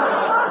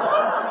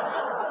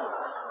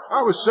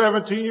 I was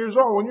 17 years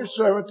old. When you're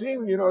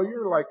 17,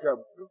 you're like a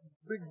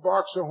big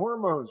box of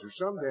hormones or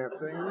some damn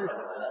thing.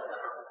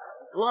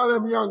 A lot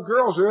of them young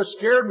girls, that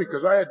scared me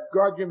because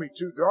God gave me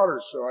 2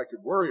 daughters so I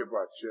could worry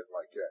about shit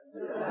like that.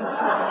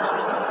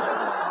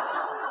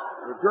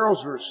 The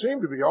girls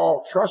seemed to be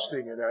all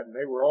trusting in that and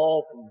they were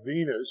all from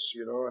Venus,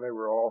 and they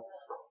were all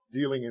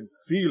dealing in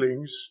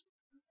feelings.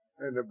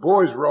 And the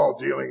boys were all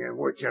dealing in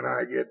what can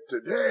I get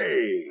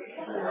today?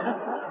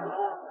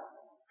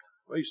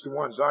 At least the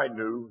ones I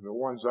knew, the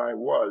ones I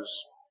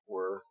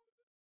were.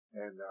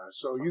 And,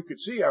 so you could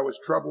see I was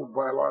troubled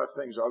by a lot of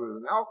things other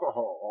than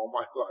alcohol all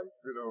my life,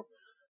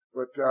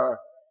 But,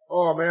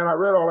 oh man, I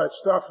read all that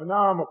stuff and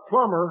now I'm a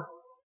plumber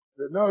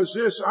that knows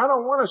this. I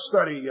don't want to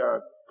study,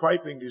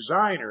 piping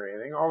design or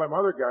anything. All them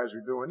other guys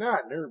are doing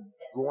that and they're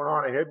going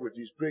on ahead with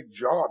these big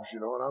jobs,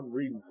 and I'm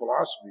reading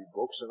philosophy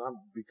books and I'm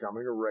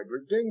becoming a regular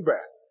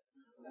dingbat.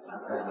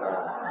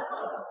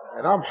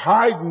 And I'm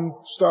hiding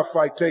stuff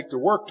I take to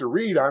work to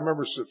read. I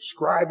remember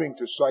subscribing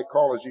to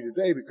Psychology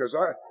Today because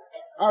I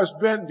was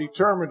bent and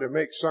determined to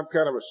make some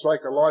kind of a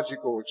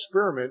psychological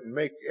experiment and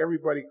make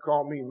everybody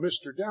call me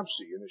Mr.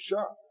 Dempsey in the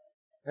shop.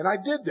 And I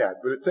did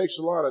that, but it takes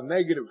a lot of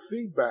negative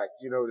feedback,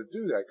 to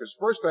do that. Because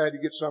first I had to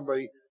get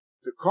somebody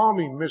to call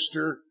me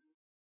Mr.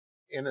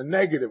 in a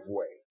negative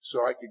way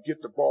so I could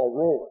get the ball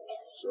rolling.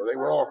 So they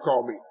would all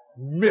call me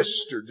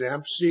Mr.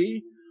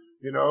 Dempsey,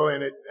 and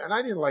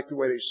I didn't like the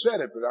way they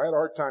said it, but I had a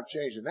hard time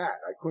changing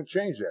that. I couldn't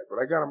change that, but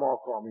I got them all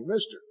call me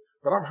Mr.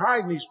 But I'm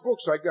hiding these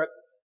books. I got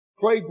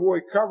Playboy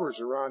covers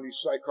around these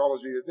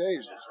Psychology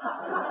Todays.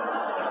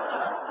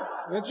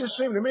 And it just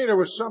seemed to me there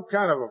was some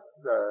kind of a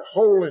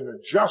hole in the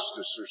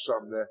justice or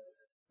something that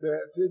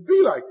it'd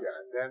be like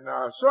that. And,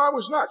 so I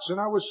was nuts and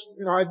I was,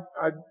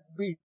 I'd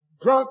be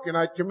drunk and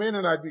I'd come in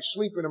and I'd be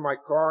sleeping in my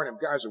car and them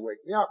guys would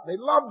wake me up and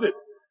they loved it.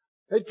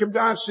 They'd come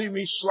down and see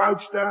me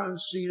slouch down in the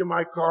seat of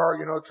my car,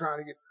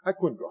 trying to I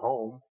couldn't go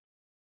home,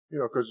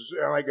 cause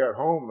when I got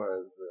home,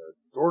 the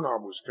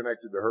doorknob was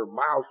connected to her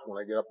mouth when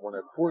I get up on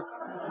that porch.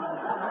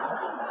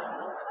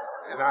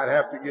 And I'd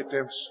have to get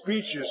them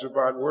speeches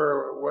about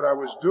what I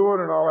was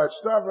doing and all that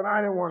stuff, and I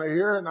didn't want to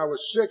hear it, and I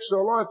was sick,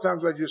 so a lot of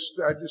times I'd just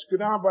go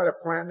down by the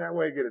plant that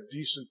way, get a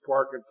decent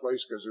parking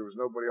place, cause there was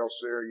nobody else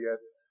there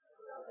yet.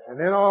 And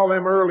then all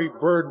them early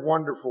bird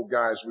wonderful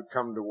guys would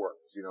come to work.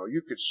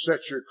 You could set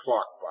your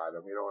clock by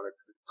them, in the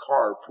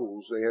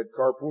carpools. They had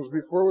carpools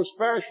before it was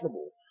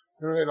fashionable.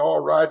 They'd all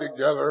ride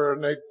together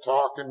and they'd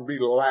talk and be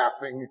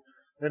laughing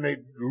and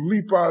they'd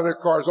leap out of their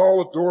cars.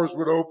 All the doors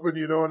would open,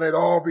 and they'd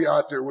all be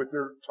out there with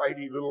their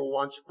tidy little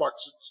lunch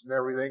buckets and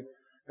everything.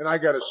 And I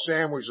got a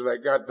sandwich that I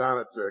got down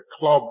at the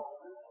club.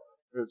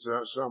 It's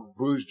some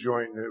booze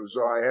joint, and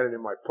I had it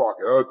in my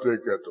pocket. I'll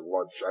take that to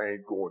lunch. I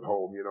ain't going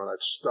home. That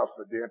stuff,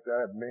 I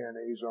had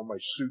mayonnaise on my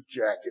suit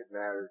jacket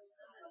and that.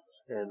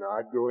 And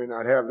I'd go in,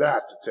 I'd have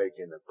that to take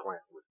in the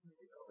plant with me.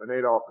 And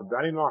they'd all come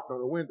down. They knocked on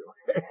the window.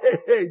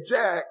 Hey,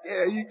 Jack,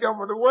 yeah, you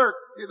coming to work,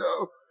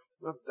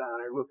 I'm down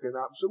there looking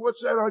up. So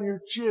what's that on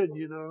your chin,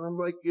 And I'm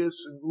like this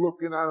and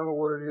looking, I don't know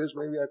what it is.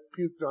 Maybe I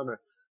puked on the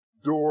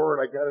door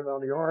and I got it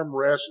on the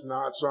armrest,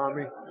 now it's on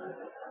me.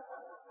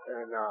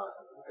 And,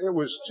 it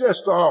was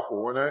just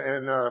awful. And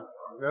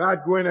then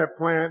I'd go in that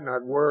plant and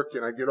I'd work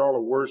and I'd get all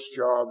the worst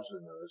jobs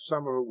and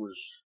some of it was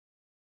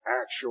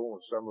actual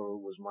and some of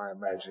it was my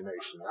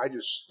imagination. I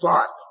just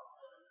thought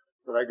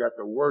that I got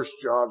the worst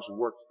jobs and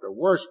worked at the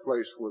worst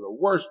place with the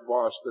worst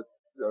boss, that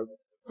the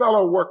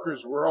fellow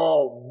workers were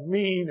all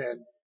mean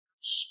and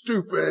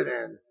stupid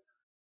and,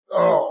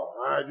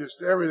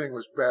 everything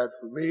was bad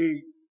for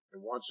me.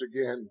 And once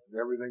again,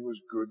 everything was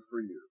good for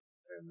you.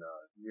 And,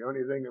 the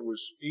only thing that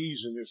was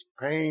easing this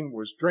pain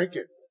was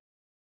drinking.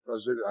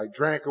 Because I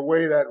drank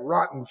away that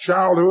rotten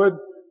childhood,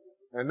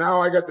 and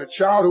now I got the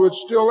childhood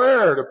still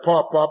there to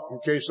pop up in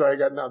case I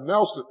got nothing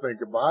else to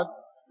think about.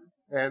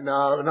 And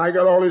I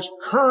got all these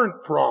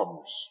current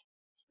problems.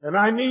 And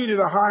I needed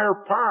a higher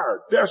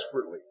power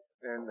desperately.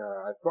 And,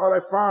 I thought I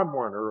found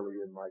one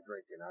early in my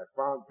drinking. I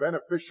found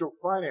Beneficial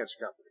Finance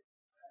Company.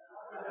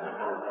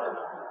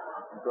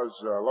 Because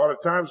a lot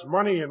of times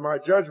money in my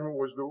judgment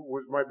was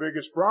my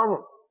biggest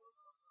problem.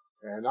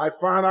 And I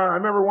found out, I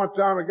remember one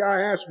time a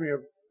guy asked me if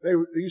they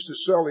used to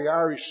sell the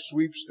Irish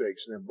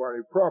sweepstakes in them, but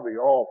they probably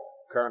all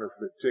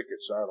counterfeit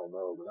tickets, I don't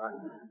know, but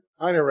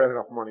I never had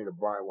enough money to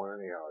buy one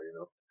anyhow,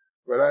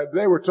 But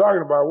they were talking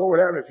about what would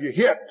happen if you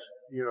hit,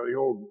 the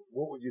old,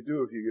 what would you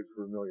do if you get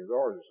for $1 million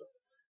or something?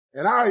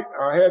 And I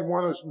had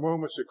one of those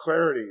moments of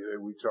clarity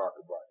that we talk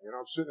about.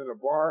 I'm sitting in a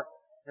bar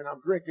and I'm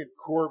drinking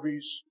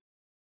Corby's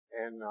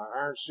and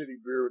Iron City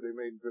beer they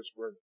made in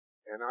Pittsburgh,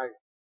 and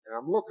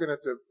I'm looking at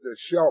the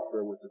shelf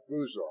there with the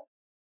booze off,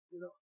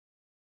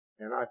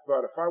 and I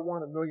thought, if I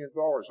won $1 million,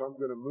 I'm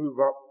going to move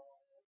up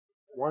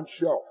one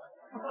shelf.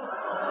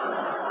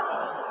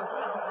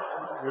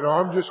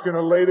 I'm just going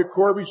to lay the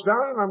Corby's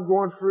down, and I'm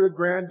going for the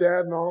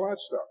Granddad and all that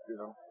stuff,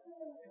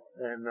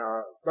 And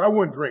I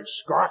wouldn't drink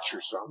scotch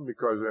or something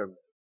because them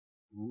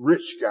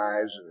rich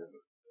guys and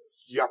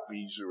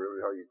yuppies, or whatever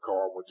the hell you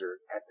call them, with their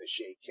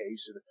attaché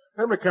case. And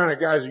they're the kind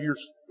of guys that you're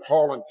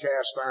hauling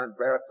cast iron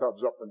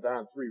bathtubs up and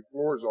down 3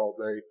 floors all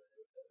day,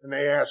 and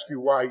they ask you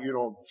why you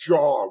don't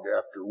jog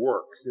after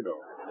work, And,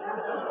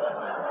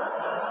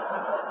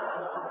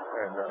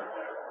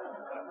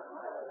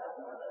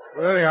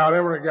 but anyhow,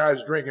 they were the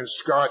guys drinking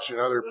scotch and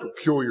other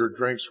peculiar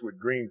drinks with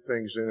green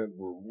things in it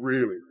were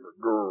really for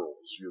girls,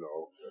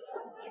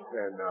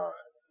 And,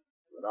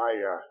 but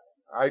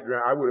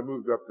I would have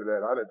moved up to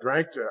that.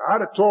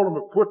 I'd have told them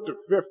to put the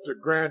fifth to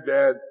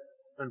Granddad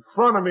in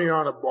front of me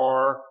on a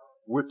bar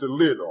with the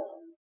lid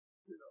off,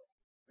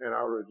 And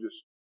I would have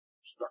just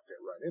stuck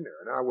that right in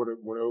there. And I would have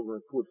went over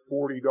and put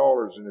 $40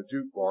 in the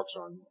jukebox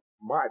on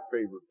my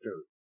favorite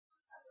tune.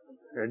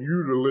 And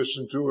you'd have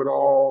listened to it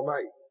all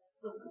night.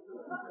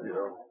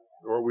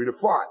 Or we'd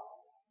have fought.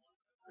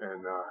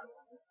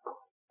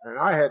 And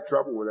I had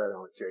trouble with that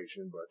on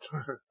occasion, but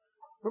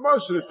but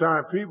most of the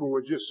time people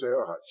would just say,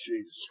 oh,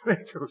 Jesus,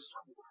 they go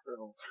somewhere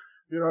else.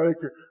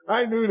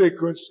 I knew they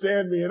couldn't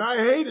stand me, and I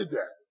hated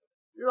that.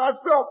 I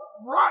felt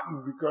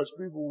rotten because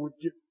people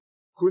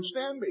couldn't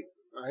stand me.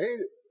 I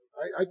hated it.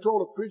 I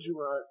told a pigeon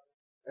when I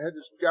had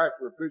this guy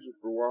for a pigeon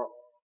for a while.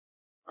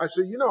 I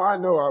said, I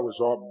know I was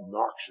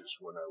obnoxious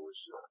when I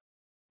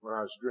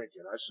was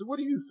drinking. I said, what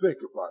do you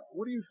think about it?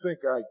 What do you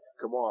think I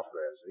come off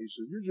as? He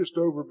said, you're just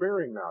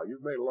overbearing now.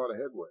 You've made a lot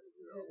of headway.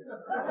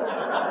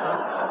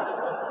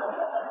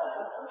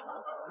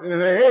 And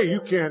hey,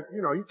 you can't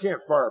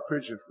fire a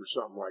pigeon for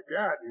something like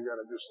that. You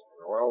gotta just,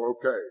 well,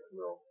 okay,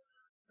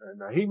 And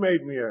he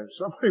made me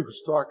somebody was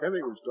talking, I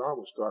think it was Don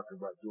was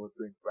talking about doing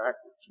things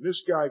backwards. And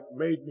this guy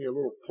made me a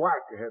little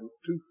plaque that had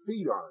 2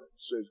 feet on it.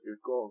 It says,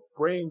 it's called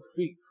praying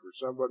feet for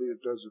somebody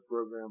that does the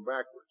program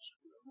backwards.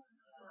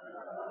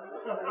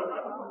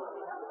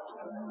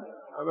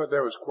 I thought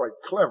that was quite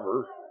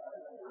clever.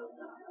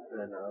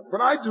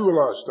 But I do a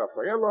lot of stuff.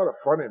 I had a lot of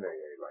fun in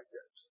AA like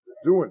that.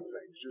 Doing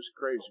things, just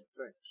crazy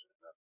things.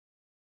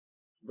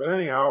 But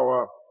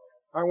anyhow,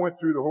 I went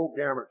through the whole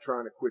gamut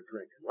trying to quit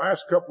drinking.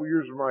 Last couple of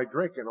years of my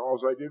drinking, all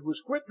I did was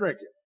quit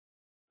drinking.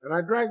 And I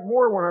drank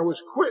more when I was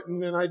quitting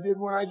than I did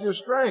when I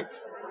just drank.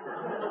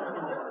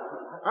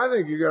 I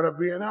think you gotta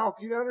be an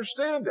alky to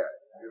understand that,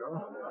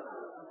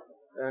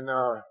 And,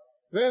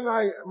 then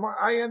I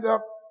end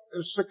up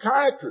as a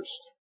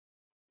psychiatrist.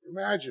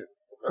 Imagine.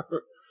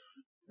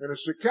 And a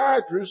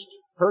psychiatrist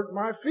hurt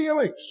my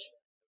feelings.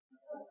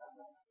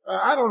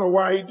 I don't know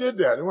why he did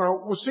that.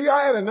 Well, see,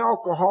 I had an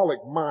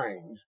alcoholic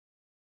mind.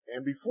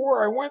 And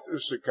before I went to the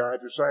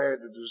psychiatrist, I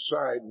had to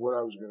decide what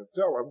I was going to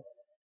tell him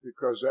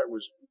because that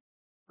was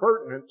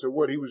pertinent to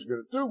what he was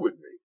going to do with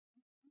me.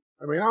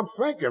 I mean, I'm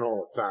thinking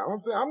all the time.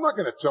 I'm not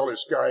going to tell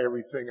this guy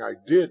everything I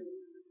did,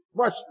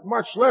 much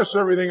less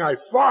everything I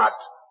thought.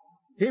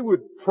 He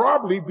would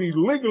probably be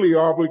legally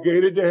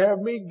obligated to have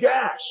me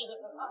gassed,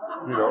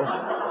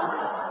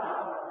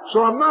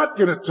 So I'm not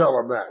going to tell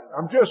him that.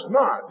 I'm just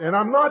not. And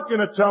I'm not going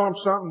to tell him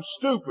something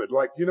stupid.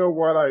 Like, you know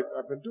what,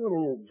 I've been doing a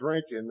little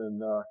drinking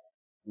and,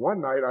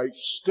 one night I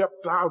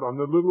stepped out on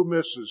the little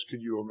missus,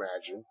 can you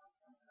imagine?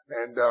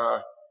 And,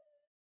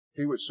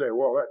 he would say,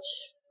 well,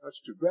 that's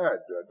too bad.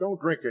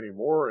 Don't drink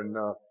anymore and,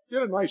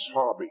 get a nice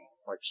hobby,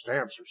 like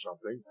stamps or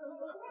something.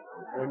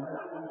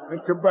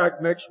 And come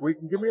back next week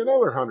and give me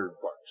another $100,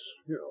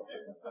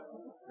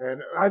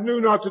 And I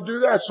knew not to do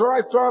that, so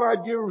I thought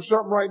I'd give him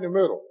something right in the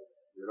middle.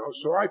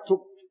 So I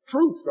took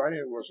truth.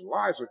 It wasn't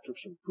lies. I took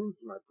some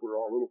truth and I put it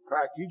all in a little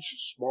package, a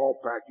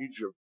small package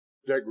of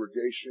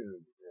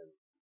degradation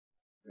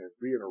and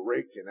being a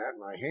rake and that,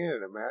 and I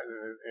handed him that,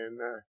 and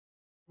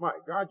my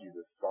God, you'd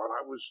have thought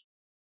I was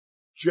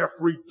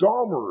Jeffrey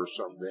Dahmer or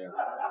something.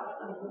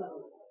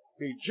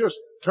 He just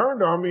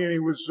turned on me and he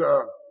was,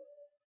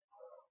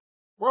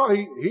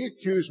 he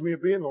accused me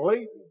of being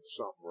late in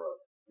something or other,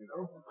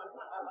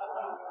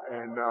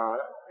 And,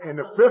 in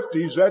the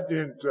 50s, that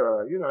didn't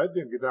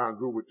get down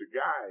good with the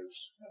guys.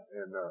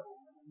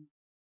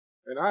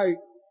 And I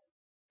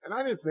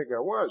didn't think I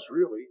was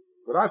really,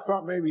 but I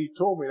thought maybe he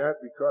told me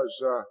that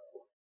because,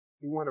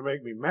 he wanted to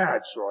make me mad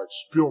so I'd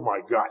spill my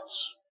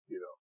guts,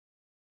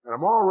 And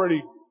I'm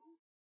already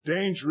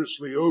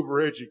dangerously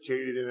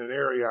overeducated in an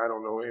area I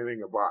don't know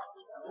anything about.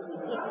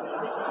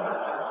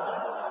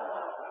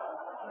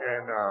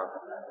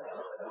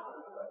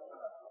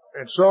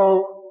 And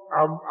so,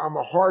 I'm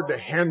a hard to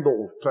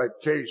handle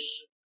type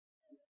case.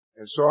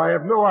 And so I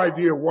have no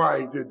idea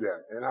why he did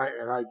that. And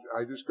I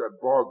just got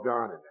bogged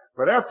down in that.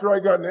 But after I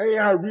got in AA,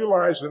 I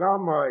realized that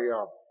I'm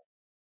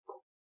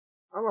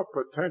a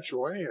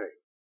potential anything.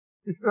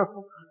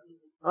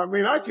 I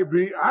mean, I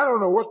don't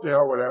know what the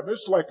hell would happen.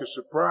 It's like a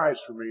surprise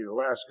for me the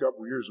last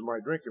couple of years of my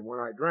drinking. When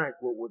I drank,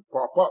 what would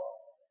pop up?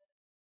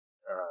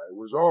 It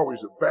was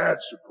always a bad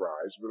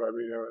surprise, but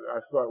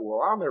I thought, well,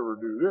 I'll never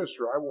do this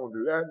or I won't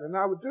do that. And then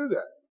I would do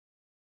that.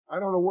 I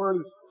don't know where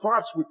the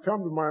thoughts would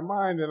come to my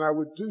mind, and I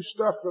would do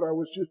stuff that I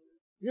was just,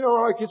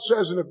 like it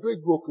says in the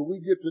big book, when we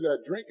get to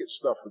that drinking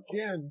stuff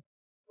again,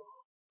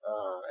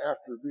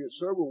 after being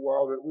sober a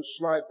while, that would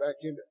slide back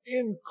into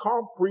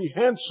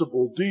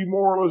incomprehensible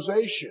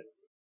demoralization.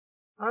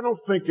 I don't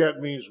think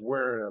that means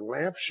wearing a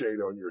lampshade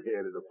on your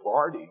head at a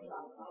party,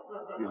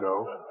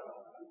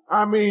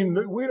 I mean,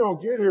 we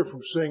don't get here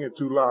from singing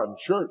too loud in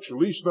church, at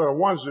least not the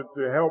ones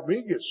that help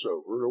me get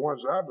sober, the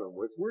ones I've been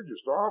with. We're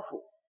just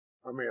awful.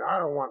 I mean, I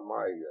don't want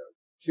my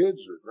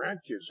kids or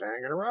grandkids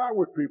hanging around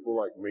with people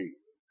like me,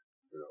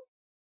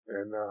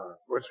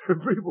 but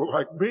people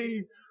like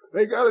me,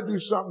 they got to do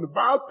something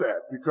about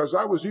that because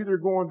I was either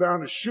going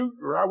down the chute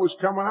or I was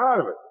coming out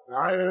of it.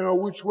 I didn't know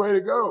which way to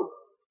go,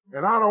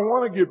 and I don't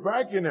want to get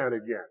back in that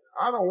again.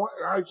 I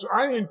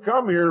didn't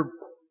come here,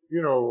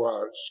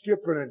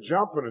 skipping and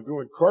jumping and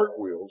doing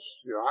cartwheels.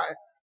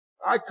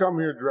 I come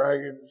here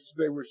dragging,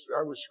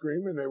 I was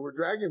screaming, they were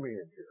dragging me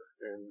in here.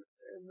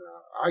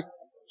 I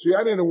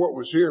didn't know what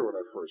was here when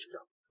I first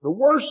come. The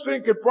worst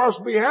thing could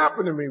possibly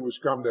happen to me was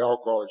come to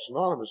Alcoholics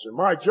Anonymous in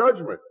my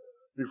judgment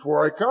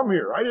before I come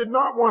here. I did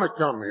not want to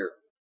come here.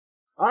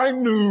 I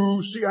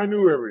knew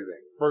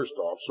everything, first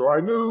off, so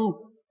I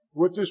knew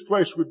what this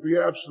place would be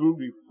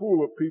absolutely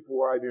full of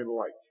people I didn't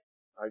like.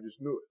 I just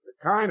knew it. The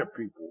kind of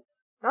people,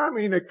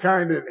 the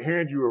kind that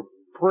hand you a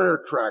prayer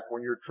track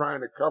when you're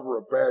trying to cover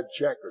a bad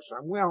check or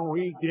something. Well,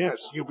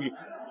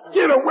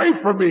 get away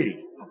from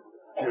me!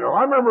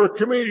 I remember a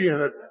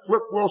comedian at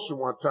Flip Wilson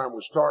one time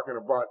was talking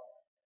about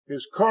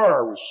his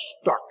car was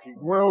stuck. He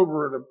went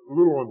over in a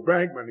little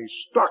embankment.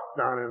 He's stuck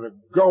down in a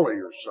gully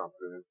or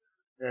something.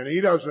 And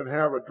he doesn't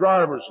have a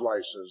driver's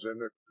license,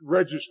 and the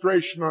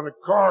registration on the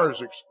car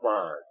is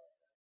expired.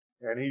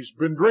 And he's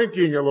been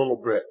drinking a little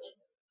bit.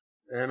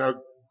 And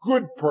a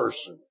good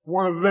person,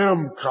 one of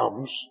them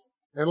comes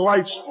and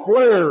lights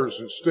flares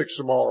and sticks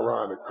them all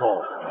around the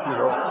car,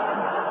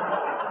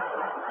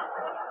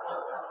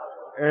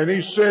 And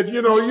he said,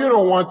 you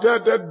don't want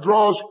that. That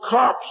draws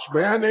cops,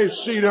 man. They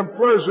see them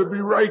flares, they'll be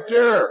right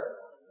there.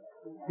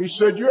 He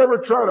said, you ever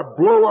try to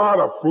blow out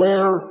a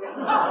flare?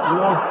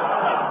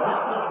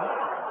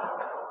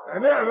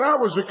 And that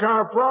was the kind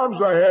of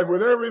problems I had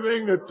with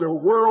everything that the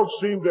world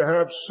seemed to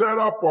have set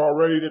up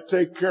already to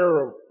take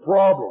care of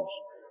problems.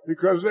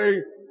 Because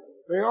they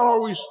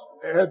always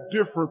had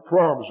different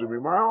problems with me.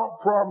 My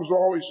problems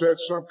always had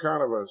some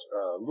kind of a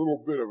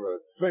little bit of a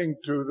thing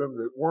to them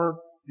that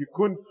you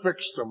couldn't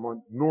fix them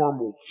on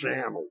normal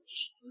channels,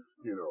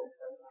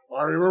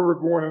 I remember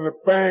going in the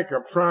bank,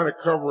 I'm trying to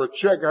cover a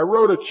check. I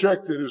wrote a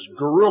check to this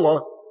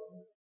gorilla,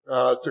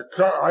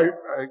 I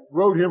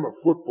wrote him a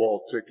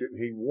football ticket and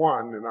he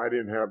won and I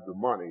didn't have the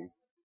money.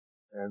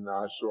 And,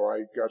 so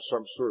I got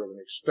some sort of an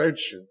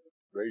extension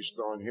based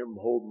on him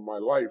holding my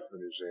life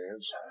in his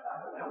hands.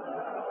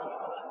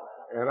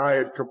 And I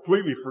had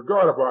completely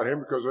forgot about him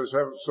because I was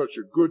having such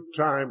a good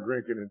time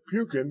drinking and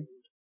puking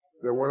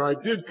that when I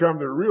did come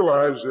to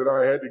realize that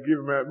I had to give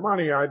him that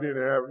money, I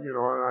didn't have,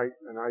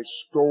 and I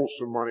stole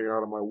some money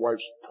out of my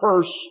wife's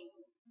purse,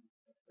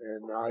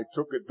 and I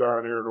took it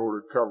down here in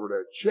order to cover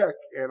that check,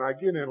 and I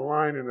get in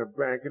line in the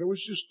bank, and it was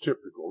just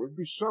typical. It'd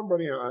be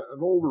somebody,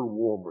 an older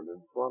woman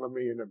in front of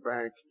me in the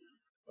bank,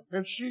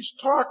 and she's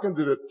talking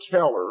to the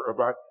teller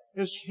about,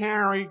 has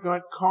Harry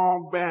got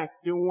called back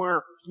to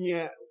work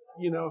yet,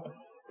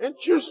 and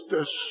just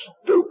the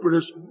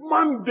stupidest,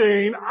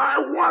 mundane, I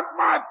want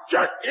my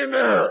check in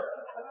there.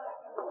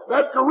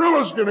 That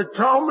gorilla's gonna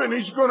come and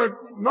he's gonna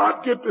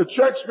not get the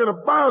check's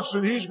gonna bounce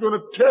and he's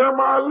gonna tear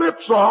my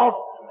lips off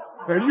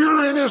and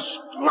you're in this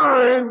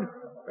line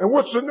and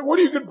what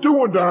are you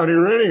doing down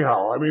here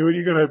anyhow? Are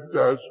you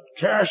gonna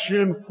cash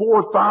in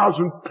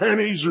 4,000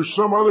 pennies or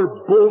some other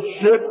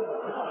bullshit?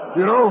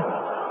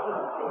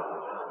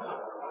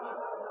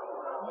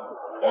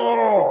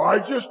 Oh, I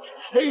just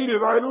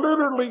I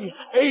literally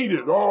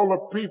hated all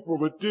the people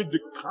that did the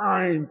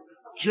kind,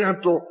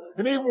 gentle,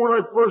 and even when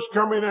I first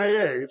come in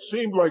AA, it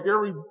seemed like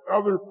every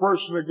other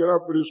person that got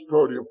up at this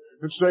podium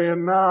and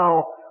saying,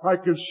 now I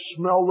can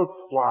smell the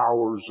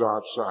flowers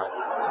outside.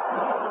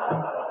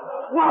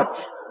 What?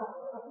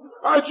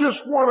 I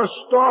just want to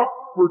stop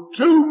for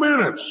 2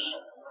 minutes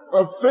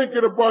of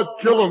thinking about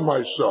killing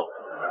myself.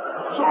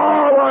 That's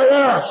all I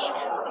ask,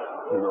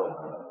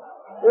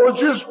 Or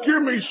just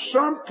give me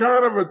some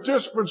kind of a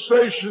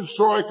dispensation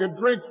so I can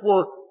drink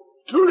for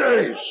 2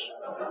 days.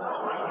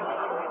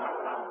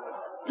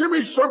 Give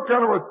me some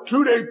kind of a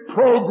 2-day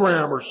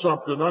program or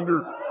something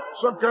under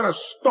some kind of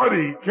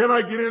study. Can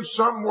I get in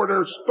something where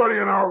they're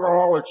studying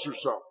alcoholics or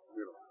something?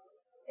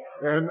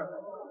 And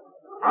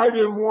I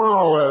didn't want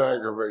all that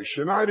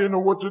aggravation. I didn't know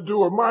what to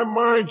do. And my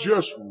mind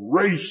just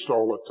raced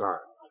all the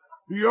time.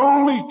 The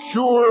only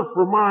cure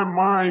for my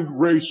mind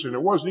racing,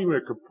 it wasn't even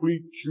a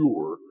complete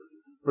cure,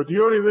 but the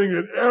only thing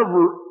that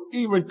ever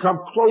even come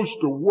close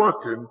to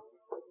working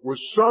was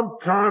some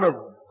kind of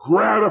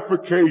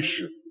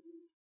gratification.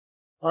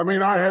 I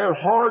had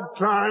a hard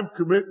time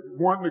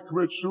wanting to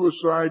commit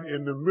suicide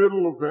in the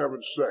middle of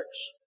having sex.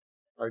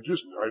 I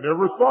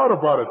never thought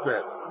about it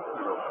then.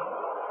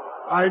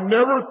 I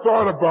never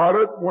thought about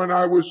it when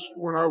I was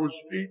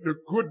eating a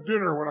good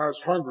dinner when I was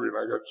hungry and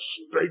I got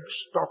steak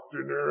stuffed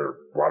in there,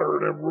 butter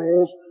and them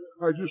rolls.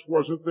 I just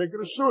wasn't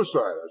thinking of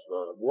suicide. I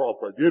thought, well,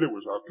 if I did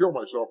I'll kill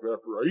myself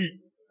after I eat.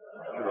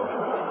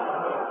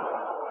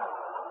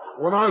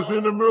 When I was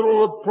in the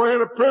middle of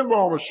playing a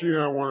pinball machine,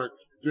 I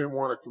didn't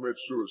want to commit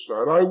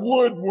suicide. I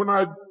would when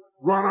I'd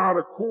run out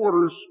of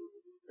quarters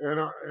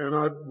and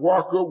I'd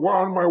walk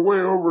on my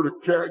way over to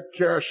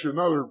cash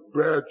another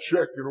bad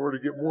check in order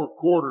to get more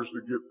quarters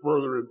to get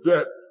further in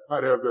debt.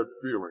 I'd have that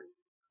feeling.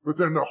 But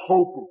then the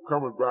hope of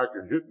coming back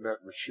and hitting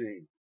that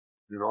machine.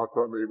 I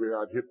thought maybe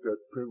I'd hit that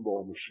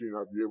pinball machine,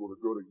 I'd be able to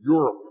go to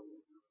Europe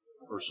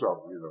or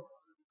something,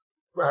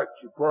 That's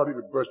probably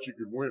the best you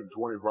could win,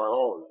 $25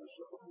 or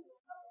something.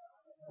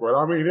 But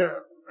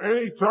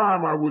any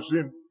time I was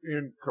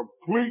in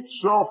complete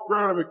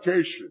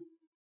self-gratification,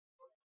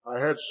 I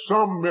had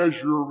some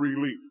measure of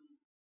relief.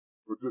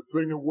 But the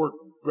thing that worked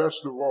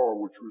best of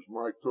all, which was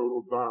my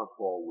total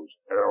downfall, was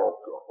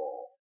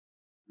alcohol.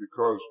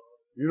 Because,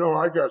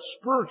 I got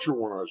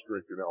spiritual when I was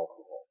drinking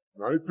alcohol.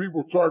 Now,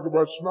 people talk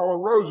about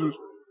smelling roses.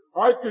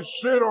 I could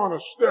sit on a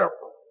step,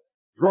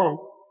 drunk,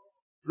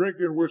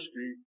 drinking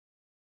whiskey,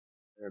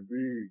 and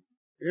be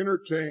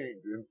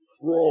entertained,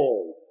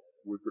 enthralled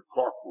with the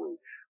cockroach.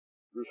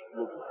 Just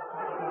looking.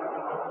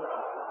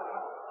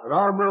 And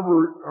I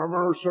remember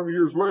some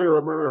years later,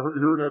 I remember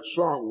hearing that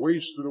song,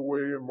 Wasted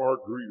Away in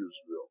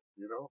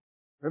Margaritaville,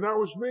 And that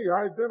was me.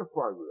 I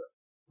identified with that.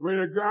 I mean,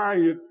 a guy,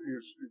 it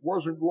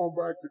wasn't going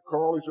back to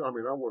college. I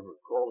mean, I wasn't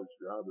a college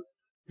guy, but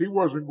he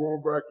wasn't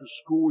going back to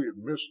school. He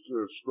had missed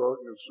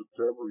starting in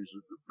September. He's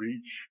at the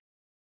beach.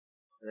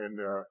 And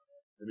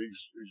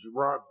he's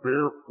around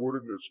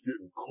barefooted and it's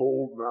getting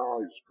cold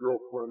now. His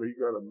girlfriend, he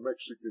got a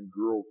Mexican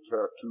girl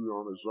tattooed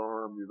on his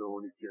arm, and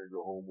he can't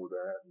go home with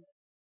that.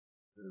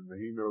 And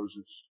he knows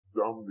it's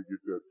dumb to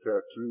get that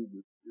tattoo,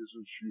 but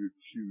isn't she a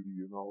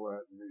cutie and all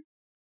that?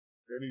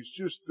 And he's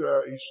just,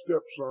 he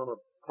steps on a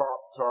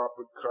pop top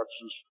and cuts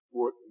his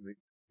foot and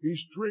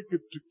he's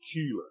drinking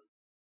tequila.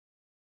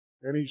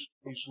 And he's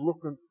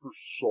looking for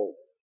salt.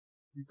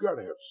 You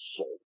gotta have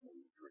salt when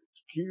you drink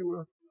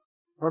tequila.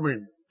 I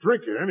mean,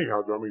 drink it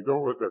anyhow. I mean,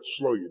 don't let that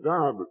slow you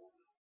down,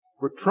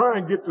 but try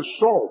and get the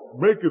salt.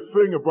 Make a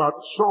thing about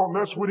the salt,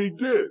 and that's what he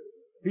did.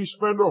 He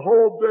spent a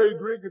whole day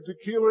drinking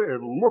tequila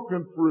and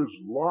looking for his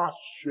lost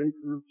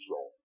shaker of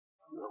salt.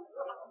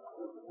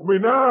 I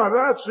mean, now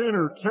that's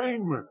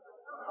entertainment,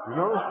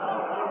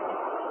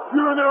 If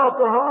you're an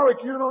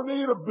alcoholic, you don't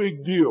need a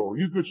big deal.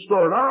 You could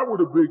start out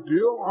with a big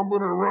deal. I'm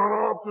going to run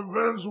off to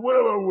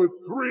Venezuela with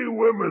 3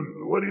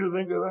 women. What do you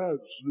think of that,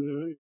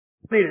 Steve?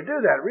 You need to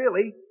do that,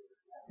 really.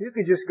 You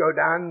could just go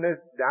down the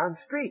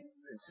street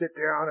and sit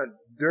there on a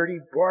dirty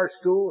bar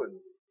stool and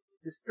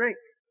just drink.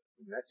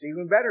 And that's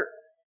even better.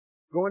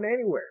 Going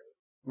anywhere.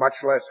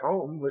 Much less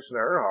home. Listen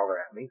to her holler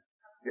at me.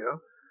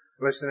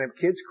 Listen to them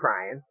kids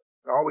crying.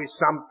 Always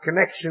some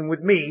connection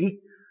with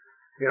me.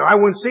 I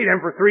wouldn't see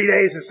them for 3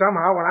 days and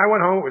somehow when I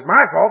went home it was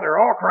my fault. They're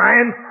all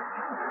crying.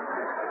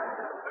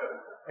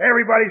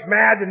 Everybody's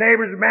mad. The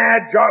neighbors are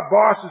mad.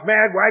 Boss is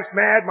mad. Wife's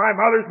mad. My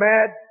mother's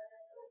mad.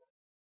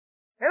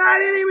 And I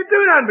didn't even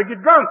do nothing but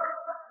get drunk.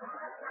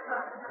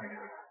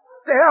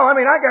 The hell,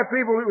 I got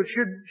people who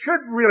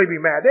should really be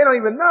mad. They don't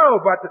even know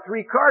about the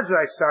 3 cards that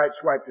I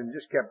sideswiped and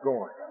just kept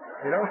going,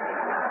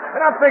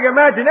 And I'm thinking,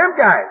 imagine them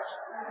guys.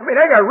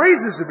 They got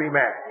reasons to be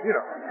mad,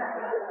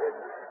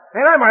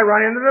 And I might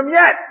run into them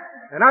yet.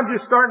 And I'm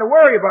just starting to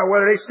worry about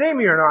whether they see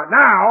me or not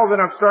now that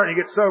I'm starting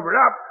to get sobered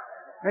up.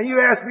 And you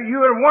ask me,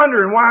 you are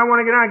wondering why I want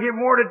to get out and get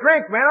more to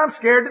drink, man. I'm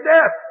scared to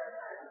death.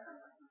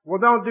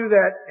 Well, don't do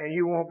that and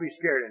you won't be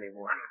scared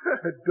anymore.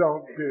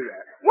 Don't do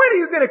that. When are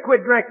you going to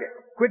quit drinking?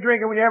 Quit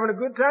drinking when you're having a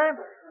good time?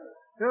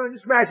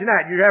 Just imagine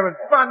that. You're having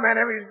fun, man.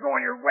 Everything's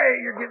going your way.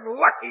 You're getting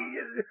lucky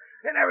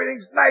and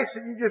everything's nice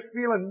and you're just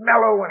feeling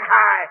mellow and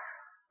high.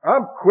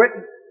 I'm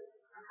quitting.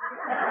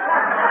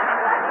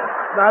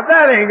 Now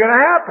that ain't going to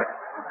happen.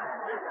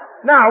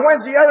 Now,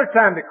 when's the other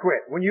time to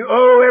quit? When you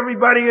owe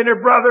everybody and their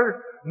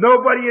brother,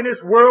 nobody in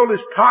this world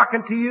is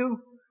talking to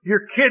you,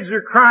 your kids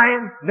are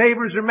crying,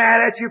 neighbors are mad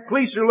at you,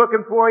 police are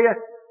looking for you.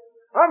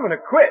 I'm gonna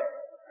quit.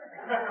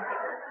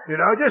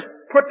 Just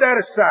put that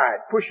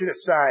aside, push it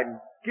aside, and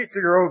get to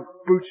your own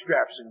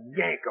bootstraps and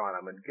yank on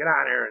them and get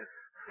on there and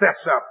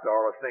fess up to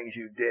all the things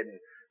you did and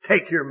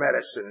take your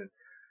medicine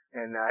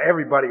and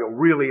everybody will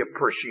really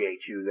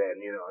appreciate you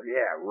then,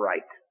 Yeah,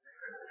 right.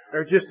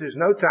 There just is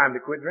no time to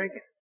quit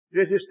drinking.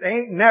 There just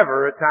ain't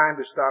never a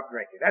time to stop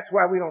drinking. That's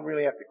why we don't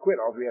really have to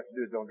quit. All we have to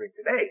do is don't drink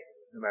today,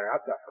 no matter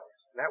how tough it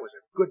is. And that was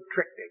a good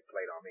trick they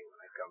played on me when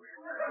I come here.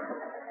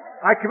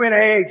 I come in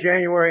AA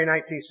January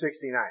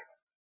 1969.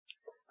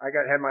 I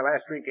had my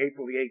last drink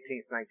April the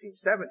 18th,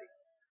 1970,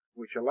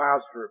 which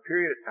allows for a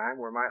period of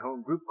time where my home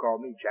group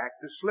called me Jack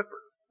the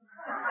Slipper.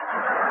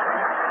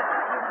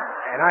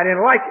 And I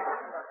didn't like it.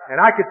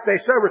 And I could stay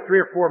sober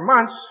 3 or 4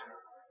 months,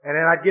 and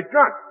then I'd get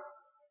drunk.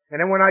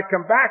 And then when I'd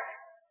come back,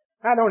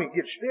 I'd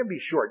be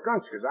short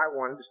drunks because I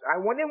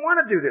didn't want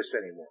to do this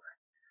anymore.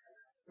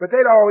 But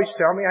they'd always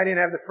tell me I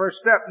didn't have the first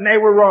step, and they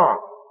were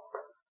wrong.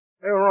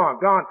 They were wrong.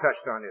 Don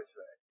touched on this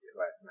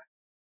last night.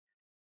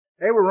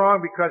 They were wrong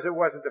because it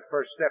wasn't the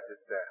first step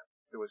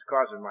that was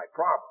causing my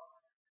problem.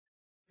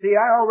 See,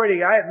 I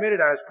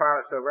admitted I was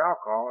powerless over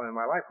alcohol and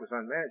my life was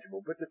unmanageable.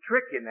 But the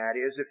trick in that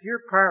is if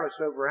you're powerless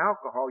over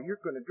alcohol,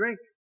 you're going to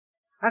drink.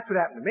 That's what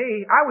happened to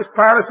me. I was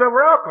powerless over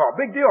alcohol.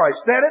 Big deal. I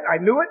said it.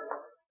 I knew it.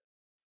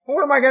 Well,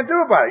 what am I going to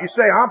do about it? You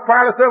say, I'm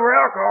powerless over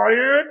alcohol.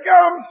 Here it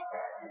comes.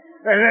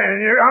 And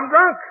I'm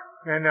drunk.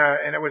 And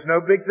it was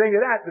no big thing to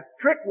that. The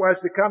trick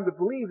was to come to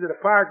believe that a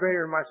power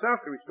greater than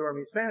myself could restore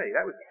me sanity.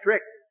 That was the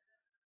trick.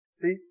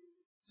 See,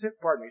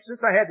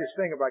 since I had this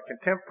thing about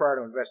contempt prior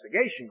to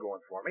investigation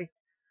going for me,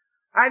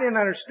 I didn't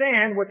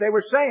understand what they were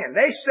saying.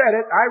 They said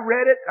it, I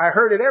read it, I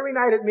heard it every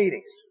night at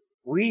meetings.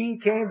 We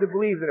came to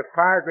believe that a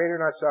power greater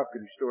than ourselves could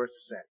restore us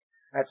to sanity.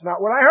 That's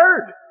not what I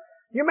heard.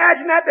 You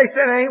imagine that? They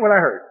said, that ain't what I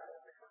heard.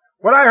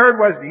 What I heard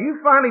was, do you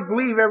finally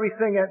believe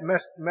everything that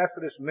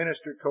Methodist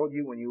minister told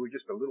you when you were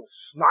just a little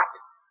snot?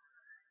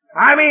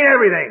 I mean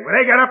everything. When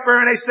they got up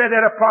there and they said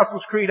that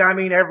Apostles' Creed, I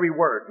mean every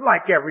word,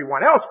 like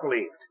everyone else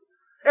believed.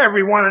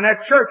 Everyone in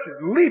that church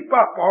would leap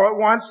up all at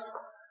once.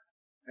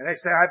 And they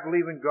say, I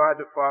believe in God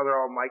the Father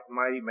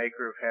Almighty,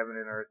 maker of heaven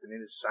and earth, and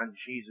in His Son,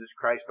 Jesus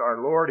Christ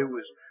our Lord, who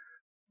was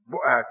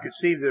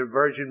conceived of the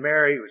Virgin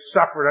Mary, who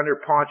suffered under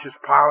Pontius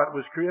Pilate,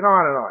 was and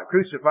on,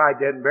 crucified,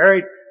 dead and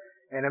buried.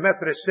 And the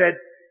Methodist said,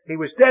 He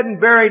was dead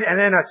and buried and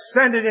then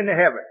ascended into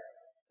heaven.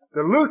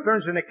 The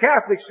Lutherans and the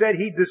Catholics said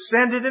He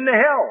descended into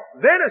hell,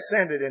 then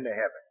ascended into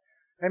heaven.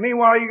 And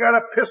meanwhile, you got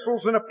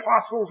epistles and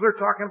apostles, they're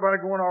talking about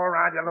it going all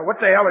around. You don't know what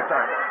the hell they're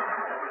talking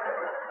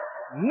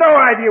about. No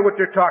idea what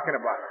they're talking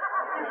about.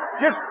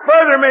 Just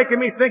further making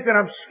me think that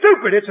I'm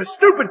stupid. It's a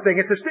stupid thing.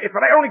 If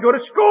I only go to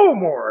school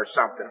more or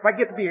something. If I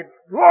get to be a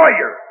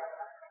lawyer,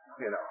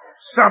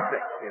 something,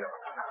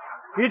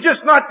 You're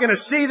just not going to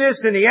see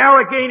this in the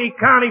Allegheny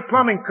County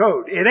Plumbing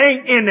Code. It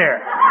ain't in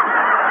there.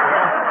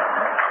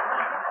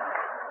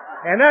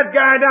 And that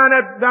guy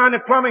down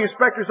at plumbing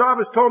inspector's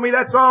office told me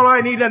that's all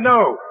I need to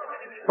know.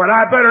 But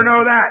I better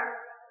know that,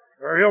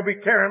 or he'll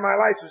be tearing my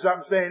license up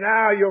and saying,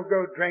 now you'll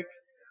go drink,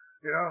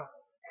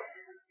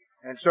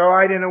 And so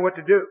I didn't know what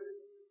to do,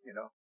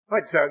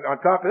 But on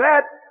top of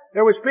that,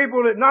 there was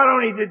people that not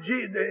only did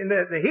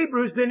the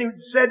Hebrews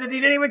said that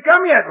He didn't even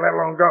come yet, let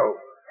alone go,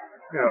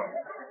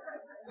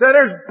 So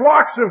there's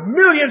blocks of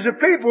millions of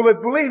people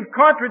that believe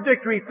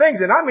contradictory things,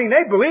 and I mean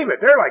they believe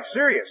it. They're like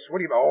serious. What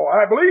do you? Oh,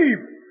 I believe,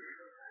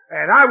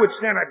 and I would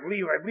stand. I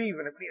believe,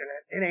 and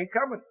it ain't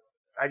coming.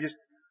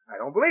 I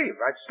don't believe.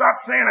 I'd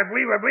stop saying I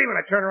believe, and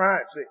I turn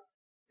around and say,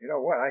 you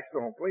know what? I still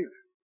don't believe.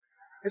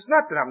 It's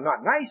not that I'm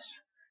not nice.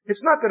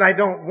 It's not that I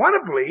don't want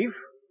to believe.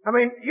 I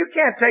mean, you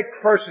can't take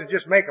a person and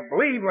just make them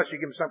believe unless you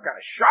give them some kind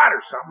of shot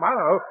or something. I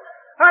don't know.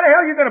 How the hell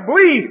are you going to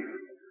believe?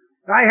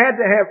 I had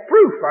to have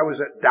proof. I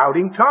was a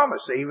doubting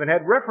Thomas. They even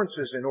had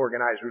references in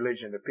organized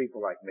religion to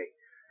people like me.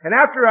 And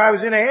after I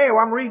was in AA,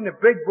 I'm reading a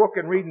big book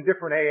and reading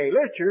different AA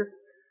literature.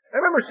 I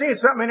remember seeing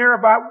something in there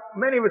about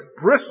many of us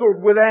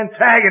bristled with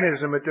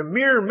antagonism at the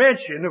mere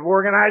mention of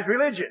organized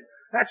religion.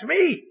 That's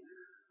me.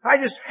 I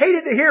just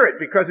hated to hear it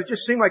because it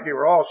just seemed like they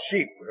were all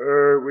sheep.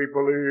 We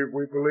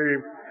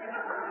believe.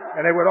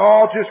 And they would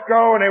all just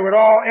go and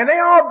they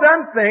all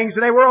done things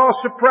and they were all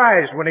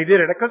surprised when they did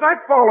it. Because I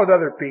followed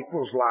other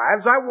people's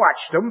lives. I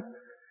watched them.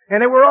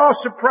 And they were all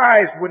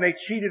surprised when they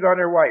cheated on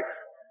their wife.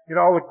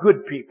 All the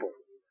good people.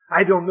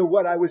 I don't know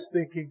what I was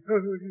thinking.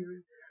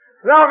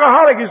 An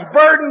alcoholic is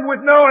burdened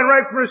with knowing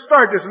right from the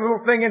start this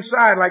little thing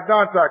inside like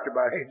Don talked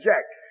about. Hey,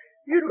 Jack,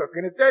 you're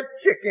looking at that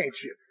chick, ain't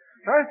you?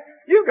 Huh?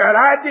 You got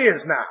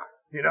ideas now,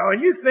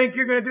 and you think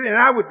you're going to do it. And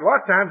a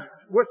lot of times,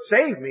 what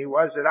saved me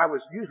was that I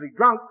was usually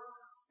drunk,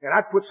 and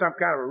I'd put some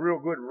kind of a real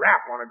good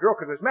rap on a girl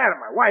because I was mad at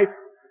my wife.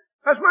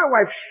 Because my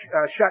wife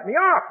shut me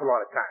off a lot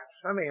of times.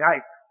 I mean,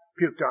 I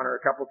puked on her a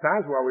couple of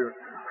times while we were...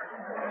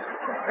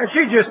 And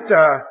she just,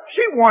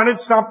 she wanted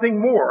something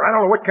more. I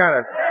don't know what kind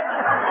of...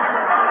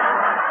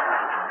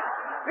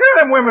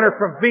 Them women are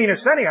from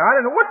Venus anyhow. I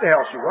don't know what the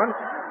hell she wanted.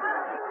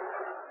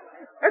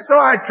 And so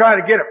I'd try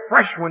to get a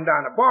fresh one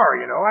down the bar,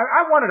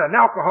 I wanted an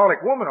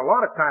alcoholic woman a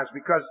lot of times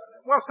because,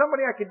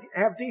 somebody I could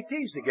have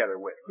DTs together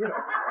with,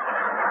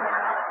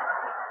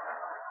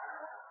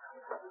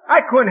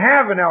 I couldn't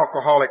have an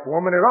alcoholic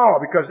woman at all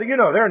because,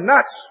 they're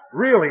nuts,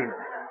 really.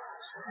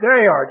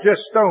 They are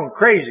just stone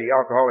crazy,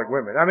 alcoholic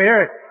women. I mean,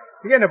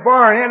 you get in a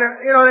bar and,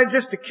 they're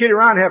just to kid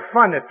around and have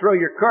fun to throw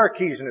your car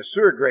keys in a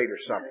sewer grate or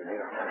something,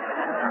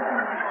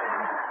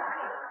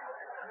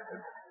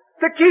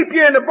 To keep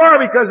you in the bar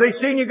because they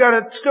seen you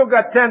still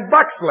got $10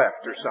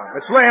 left or something.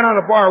 It's laying on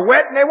the bar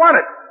wet and they want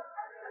it.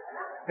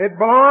 It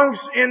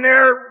belongs in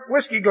their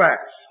whiskey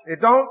glass.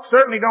 It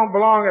certainly don't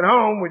belong at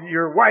home with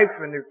your wife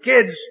and your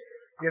kids,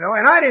 and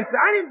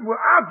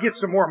I'll get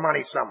some more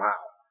money somehow.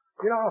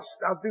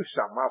 I'll do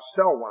something. I'll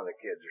sell one of the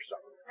kids or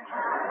something.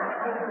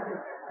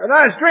 And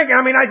I was drinking,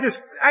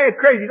 I had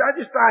crazy, I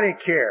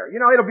didn't care.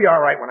 It'll be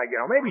alright when I get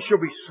home. Maybe she'll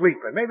be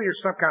sleeping. Maybe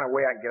there's some kind of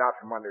way I can get out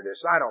from under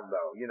this. I don't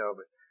know,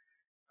 but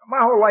my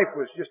whole life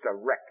was just a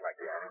wreck like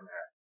that.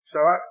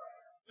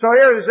 So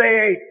here is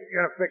AA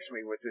gonna fix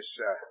me with this,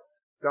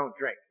 don't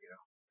drink,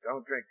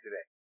 don't drink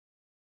today.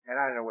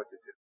 And I didn't know what to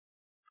do.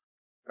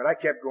 But I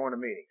kept going to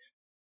meetings.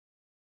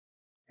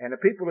 And the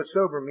people that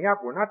sobered me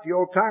up were not the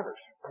old timers.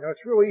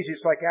 It's real easy.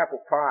 It's like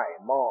apple pie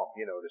and mom,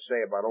 to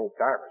say about old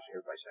timers.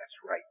 Everybody says,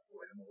 that's right,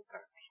 boy, them old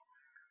timers.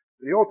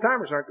 The old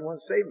timers aren't the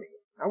ones that saved me.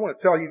 I want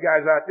to tell you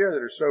guys out there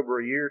that are sober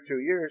a year, 2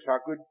 years,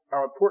 how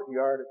important you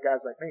are to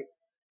guys like me.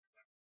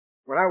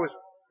 When I was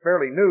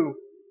fairly new,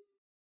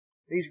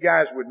 these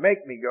guys would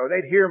make me go.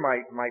 They'd hear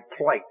my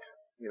plight.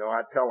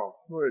 I'd tell them,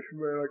 well, you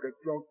smell like a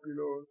drunk,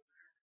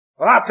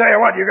 Well, I'll tell you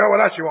what, you go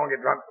with us, you won't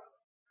get drunk.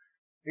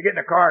 You get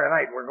in the car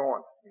tonight, we're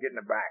going. You get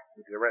in the back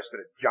with the rest of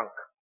the junk.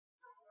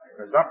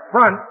 Because up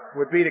front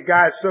would be the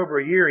guy sober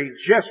a year. He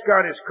just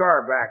got his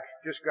car back,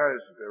 just got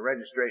his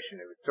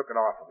registration. He took it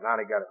off him. Now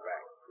he got it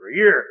back. For a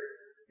year,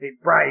 He'd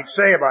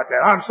say about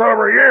that, I'm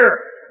sober a year,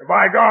 and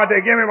by God,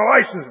 they give me my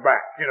license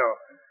back, you know.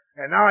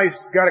 And now he's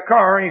got a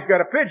car and he's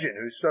got a pigeon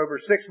who's sober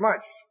 6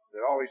 months.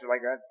 They're always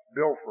like that.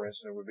 Bill, for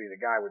instance, would be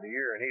the guy with the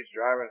year, and he's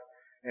driving,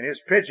 and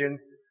his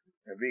pigeon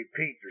would be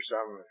Pete or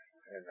something,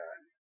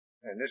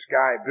 and this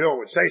guy,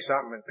 Bill, would say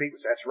something, and Pete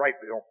would say, that's right,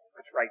 Bill.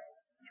 That's right.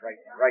 That's right.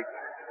 Right.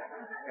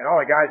 And all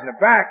the guys in the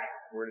back,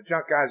 where the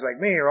junk guys like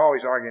me, are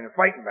always arguing and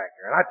fighting back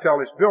there. And I'd tell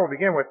this Bill to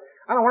begin with,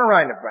 I don't want to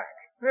ride in the back.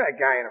 Look at that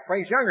guy in the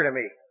front. He's younger than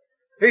me.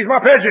 He's my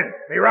pigeon.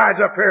 He rides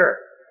up here.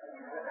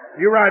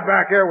 You ride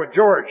back there with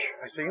George.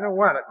 I say, you know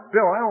what,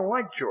 Bill, I don't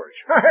like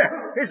George.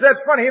 He said, that's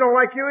funny. He don't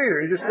like you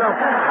either. He just don't.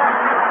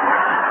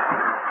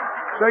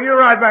 So you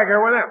ride back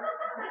there with him.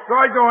 So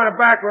I'd go in the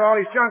back with all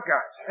these junk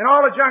guys. And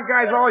all the junk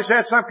guys always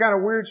had some kind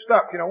of weird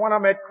stuff. You know, one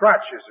of them had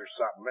crutches or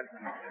something.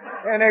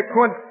 And they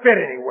couldn't fit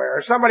anywhere.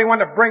 Or somebody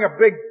wanted to bring a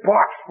big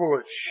box full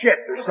of shit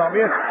or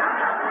something.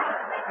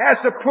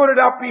 Has to put it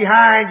up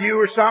behind you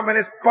or something,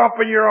 and it's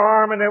bumping your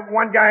arm, and then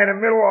one guy in the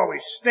middle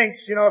always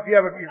stinks. You know, if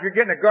you're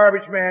getting a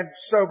garbage man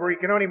sober, he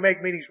can only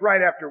make meetings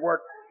right after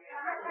work.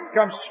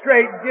 Comes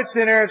straight, gets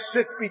in there and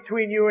sits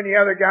between you and the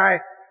other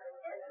guy.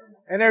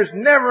 And there's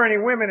never any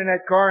women in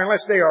that car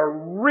unless they are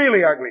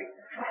really ugly.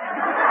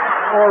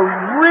 Or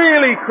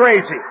really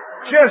crazy.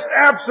 Just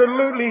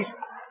absolutely,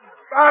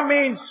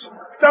 stone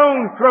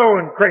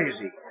throwing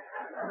crazy.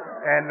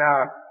 And,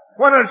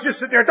 one of them just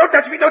sit there, don't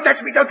touch me, don't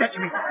touch me, don't touch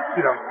me.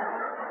 You know.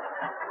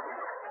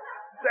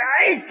 Say,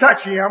 I ain't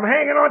touching you. I'm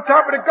hanging on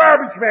top of the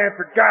garbage man,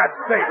 for God's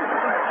sake.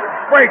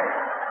 Wait.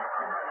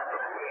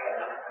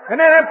 And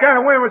then them kind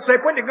of women would say,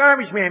 put the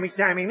garbage man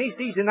beside me.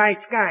 He's a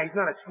nice guy. He's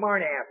not a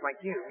smart ass like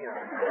you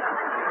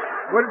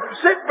know. Would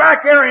sit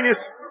back there in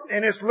this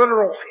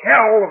literal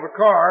hell of a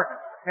car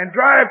and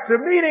drive to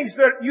meetings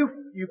that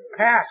you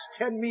pass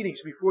 10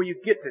 meetings before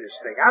you get to this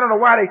thing. I don't know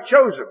why they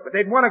chose them, but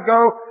they want to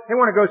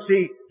go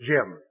see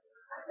Jim.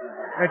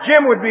 Now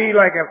Jim would be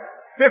like a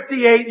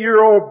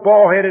 58-year-old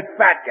bald-headed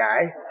fat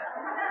guy.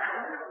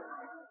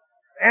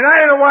 And I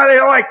don't know why they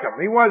liked him.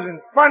 He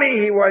wasn't funny.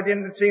 He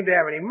didn't seem to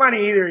have any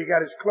money either. He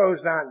got his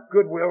clothes on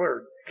Goodwill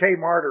or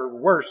Kmart or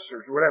worse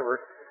or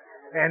whatever.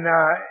 And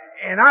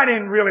I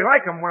didn't really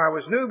like him when I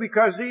was new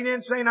because he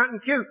didn't say nothing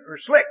cute or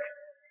slick.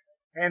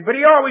 But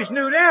he always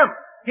knew them.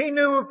 He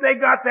knew if they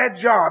got that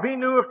job. He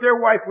knew if their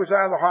wife was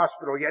out of the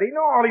hospital yet. He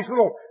knew all these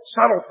little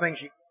subtle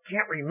things you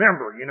can't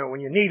remember, you know,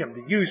 when you need them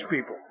to use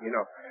people, you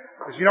know.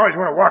 Because you always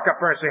want to walk up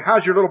there and say,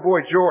 how's your little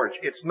boy George?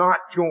 It's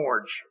not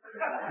George,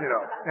 you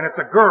know. And it's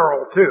a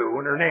girl, too,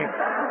 and her name.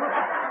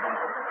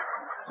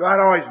 So I'd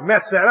always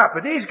mess that up.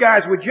 But these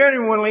guys would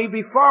genuinely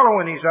be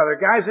following these other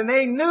guys, and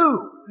they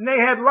knew. And they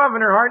had love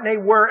in their heart, and they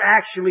were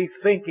actually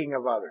thinking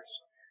of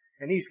others.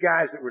 And these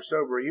guys that were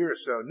sober a year or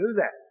so knew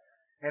that.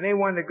 And they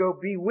wanted to go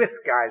be with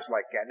guys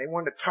like that. And they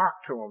wanted to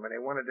talk to them, and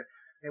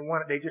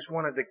they just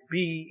wanted to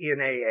be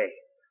in AA.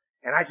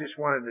 And I just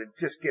wanted to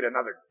just get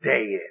another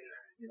day in,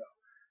 you know.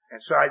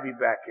 And so I'd be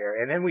back there.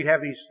 And then we'd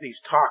have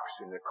these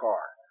talks in the car.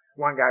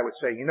 One guy would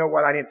say, you know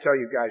what, I didn't tell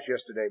you guys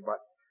yesterday,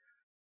 but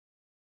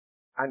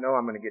I know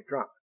I'm going to get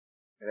drunk.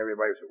 And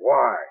everybody would say,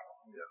 why?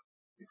 You know.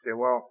 He'd say,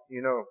 well,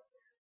 you know,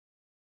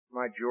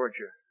 my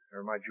Georgia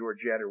or my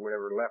Georgette or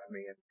whatever left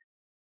me, and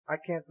I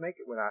can't make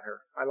it without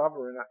her. I love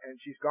her, and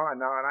she's gone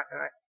now. And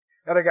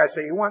the other guy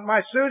say, you want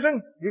my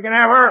Susan? You can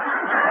have her.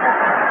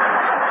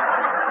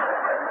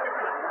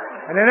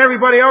 And then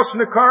everybody else in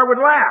the car would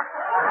laugh,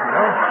 you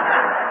know.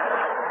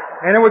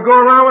 And it would go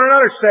around with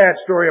another sad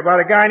story about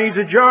a guy needs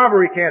a job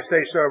or he can't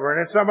stay sober. And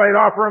then somebody'd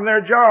offer him their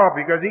job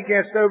because he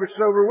can't stay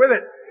sober with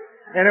it.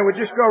 And it would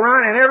just go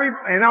around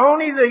and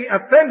only the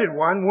offended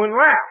one wouldn't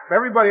laugh.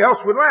 Everybody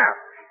else would laugh.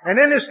 And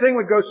then this thing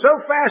would go so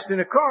fast in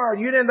the car,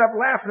 you'd end up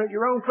laughing at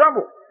your own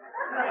trouble.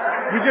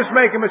 You just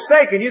make a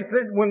mistake and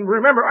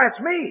remember, oh, it's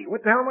me.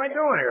 What the hell am I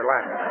doing here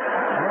laughing? You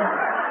know?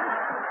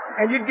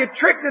 And you'd get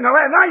tricked into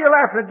laughing. Now you're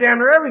laughing at damn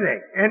near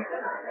everything.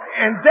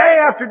 And day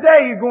after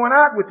day you're going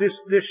out with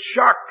this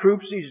shock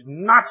troops, these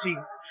Nazi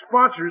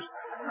sponsors.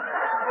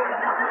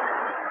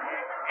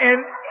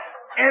 And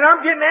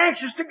I'm getting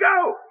anxious to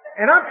go.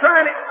 And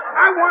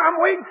I'm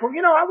waiting for,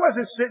 you know, I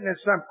wasn't sitting in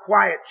some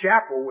quiet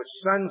chapel with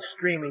sun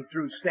streaming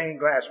through stained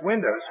glass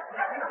windows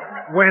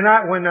when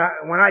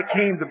I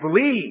came to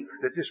believe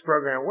that this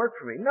program worked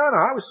for me. No,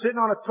 I was sitting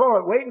on a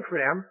toilet waiting for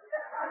them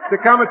to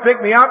come and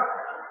pick me up.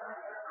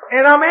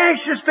 And I'm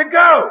anxious to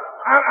go.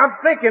 I'm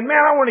thinking,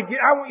 man,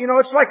 you know,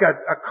 it's like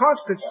a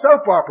constant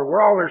soap opera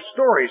where all their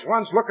stories.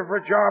 One's looking for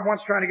a job,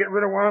 one's trying to get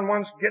rid of one,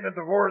 one's getting a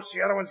divorce,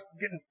 the other one's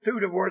getting 2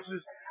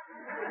 divorces.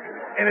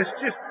 And it's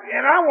just,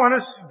 and I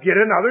want to get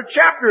another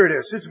chapter of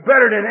this. It's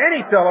better than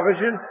any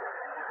television.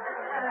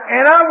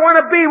 And I want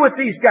to be with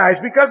these guys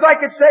because I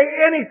could say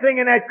anything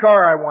in that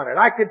car I wanted.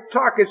 I could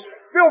talk as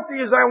filthy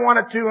as I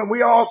wanted to, and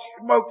we all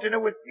smoked, and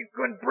you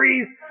couldn't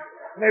breathe.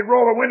 And they'd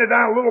roll the window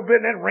down a little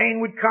bit, and then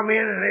rain would come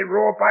in, and they'd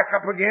roll it back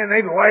up again, and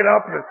they'd light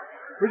up, and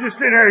we're just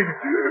in there,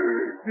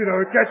 you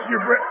know, catching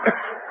your breath.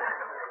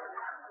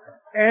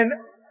 And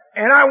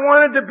I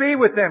wanted to be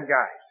with them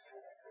guys.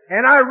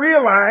 And I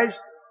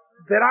realized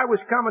that I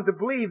was coming to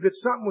believe that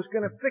something was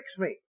going to fix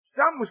me.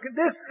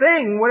 This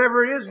thing,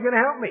 whatever it is going to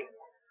help me.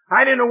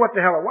 I didn't know what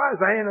the hell it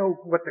was. I didn't know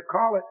what to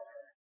call it,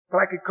 but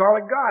I could call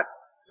it God.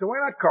 So why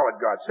not call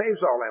it God?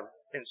 Saves all them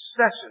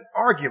incessant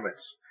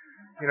arguments.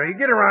 You know, you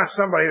get around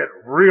somebody that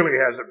really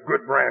has a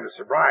good brand of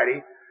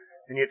sobriety,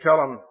 and you tell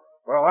them,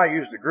 well, I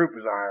use the group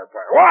as a higher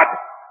power. What?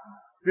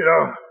 You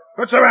know,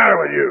 what's the matter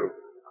with you?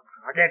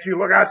 Can't you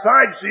look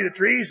outside? You see the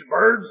trees, the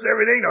birds,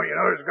 everything? Don't you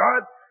know there's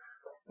God?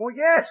 Well,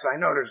 yes, I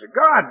know there's a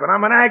God, but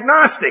I'm an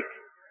agnostic.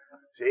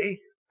 See?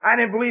 I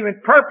didn't believe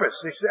in purpose.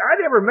 They said, I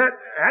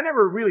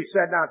never really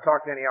sat down and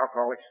talked to any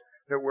alcoholics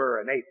that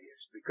were an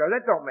atheist, because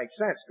that don't make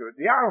sense to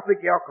it. I don't think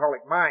the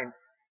alcoholic mind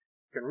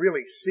can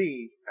really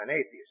see an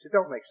atheist. It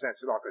don't make sense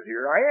at all, because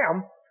here I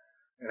am,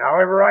 and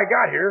however I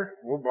got here,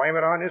 we'll blame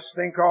it on this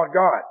thing called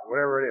God,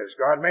 whatever it is.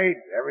 God made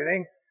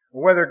everything.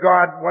 Whether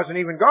God wasn't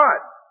even God,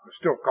 we'll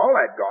still call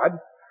that God.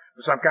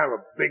 Some kind of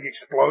a big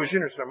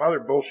explosion or some other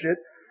bullshit.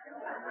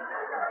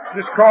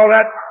 Just call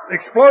that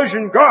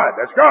explosion God.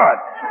 That's God.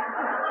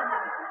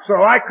 So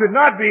I could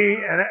not be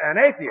an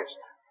atheist.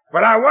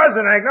 But I was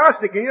an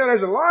agnostic. And you know,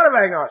 there's a lot of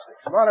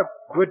agnostics. A lot of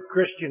good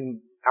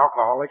Christian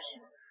alcoholics.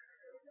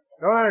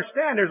 Don't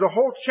understand. There's a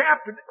whole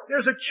chapter.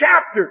 There's a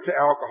chapter to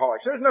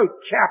alcoholics. There's no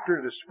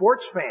chapter to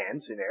sports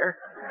fans in there.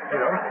 You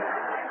know.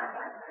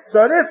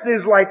 So this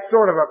is like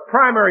sort of a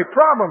primary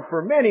problem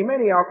for many,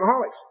 many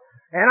alcoholics.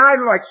 And I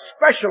like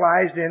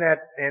specialized in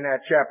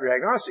that chapter of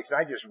agnostics.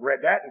 I just read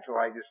that until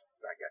I got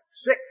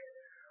sick.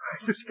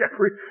 I just kept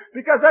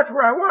because that's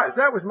where I was.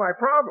 That was my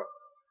problem.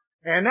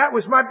 And that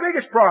was my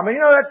biggest problem.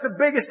 You know, that's the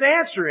biggest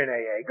answer in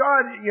AA.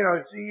 God, you know,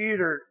 is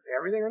either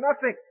everything or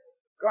nothing.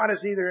 God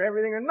is either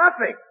everything or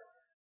nothing.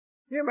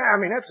 I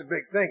mean, that's a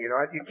big thing, you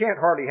know. You can't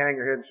hardly hang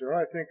your head and say,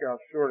 well, I think I'll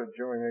sort of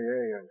join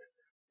AA. And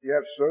you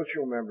have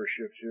social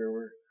memberships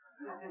here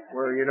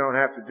where you don't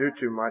have to do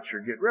too much or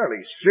get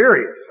really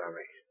serious, I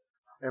mean.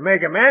 And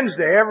make amends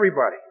to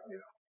everybody. You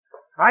know.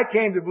 I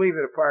came to believe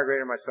that a power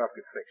greater than myself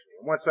could fix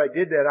me. And once I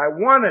did that, I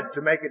wanted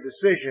to make a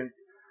decision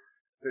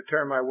to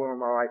turn my will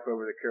and my life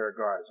over to the care of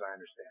God, as I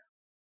understand.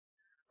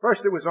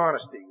 First, it was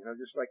honesty, you know,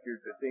 just like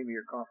the theme of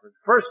your conference.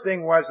 First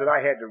thing was that I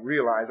had to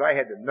realize, I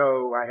had to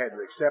know, I had to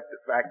accept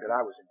the fact that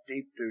I was in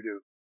deep doo-doo.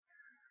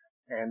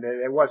 And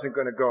that it wasn't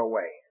going to go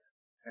away.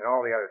 And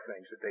all the other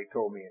things that they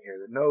told me in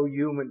here, that no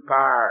human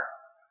power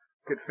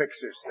could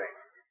fix this thing.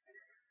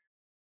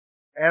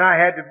 And I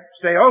had to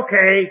say,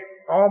 okay,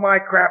 all my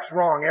crap's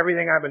wrong.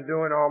 Everything I've been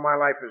doing all my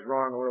life is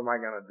wrong. What am I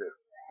going to do?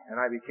 And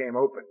I became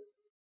open.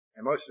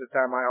 And most of the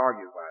time I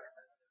argued about it.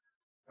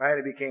 I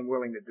became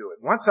willing to do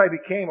it. Once I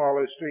became all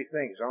those three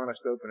things,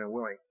 honest, open, and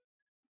willing,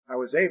 I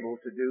was able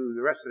to do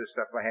the rest of the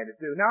stuff I had to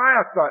do. Now,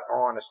 I thought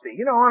honesty.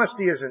 You know,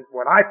 honesty isn't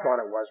what I thought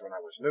it was when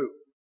I was new.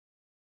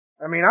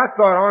 I mean, I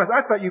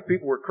thought you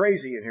people were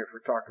crazy in here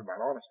for talking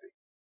about honesty.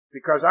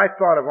 Because I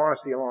thought of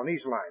honesty along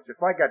these lines. If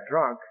I got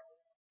drunk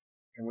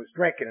and was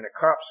drinking and a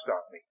cop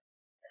stopped me,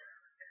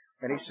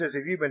 and he says,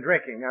 have you been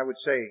drinking? I would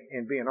say,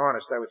 in being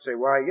honest, I would say,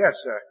 why, yes,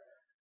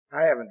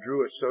 I haven't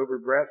drew a sober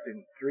breath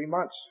in 3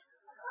 months.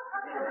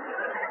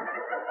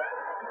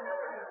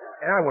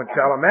 And I wouldn't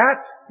tell him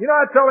that. You know,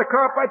 I'd tell the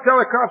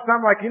cop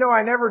something like, you know,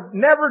 I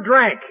never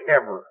drank,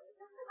 ever.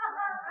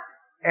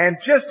 And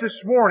just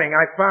this morning,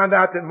 I found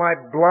out that my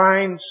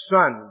blind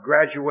son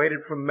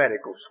graduated from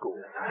medical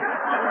school.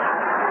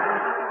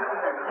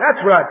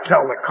 That's what I'd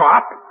tell the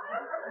cop.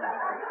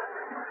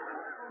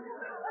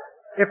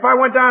 If I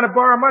went down to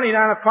borrow money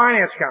down at a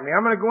finance company,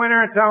 I'm going to go in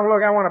there and tell them,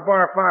 look, I want to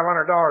borrow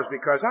 $500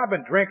 because I've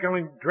been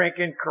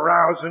drinking,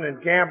 carousing,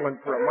 and gambling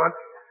for a month,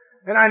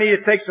 and I need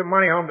to take some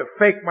money home to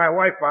fake my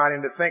wife out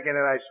into thinking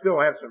that I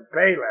still have some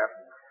pay left.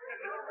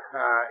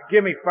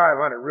 Give me $500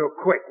 real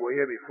quick, will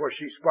you, before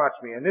she spots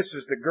me? And this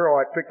is the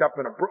girl I picked up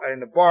in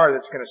the bar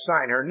that's going to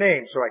sign her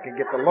name so I can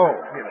get the loan.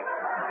 You know,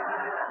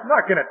 I'm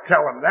not going to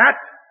tell him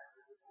that.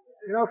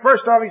 You know,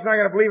 first off, he's not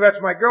going to believe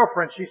that's my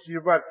girlfriend. She's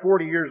about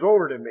 40 years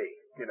older than me.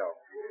 You know.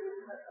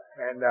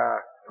 And,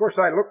 of course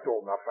I looked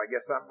old enough. I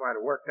guess that might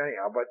have worked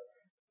anyhow, but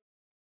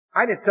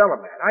I didn't tell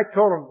him that.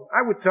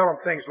 I would tell him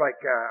things like,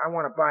 I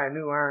want to buy a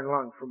new iron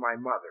lung for my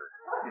mother.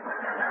 You know.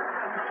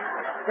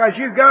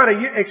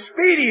 Because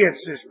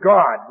expedience is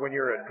God when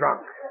you're a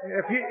drunk.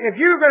 If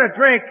you're gonna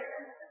drink,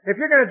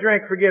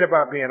 forget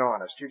about being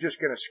honest. You're just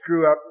gonna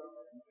screw up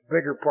the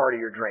bigger part of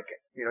your drinking.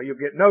 You know, you'll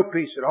get no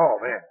peace at all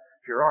then.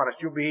 If you're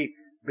honest, you'll be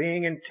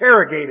being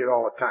interrogated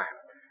all the time.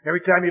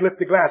 Every time you lift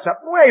the glass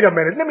up, wait a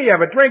minute, let me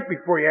have a drink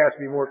before you ask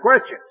me more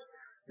questions.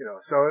 You know,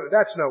 so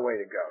that's no way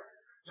to go.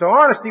 So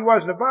honesty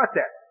wasn't about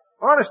that.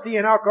 Honesty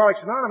in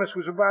Alcoholics Anonymous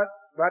was about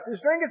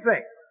this drinking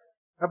thing.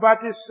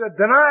 About this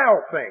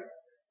denial thing.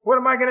 What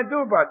am I going to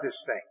do about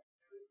this thing?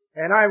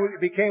 And I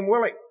became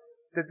willing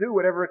to do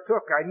whatever it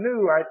took. I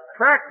knew I'd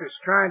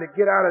practiced trying to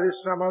get out of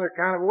this some other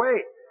kind of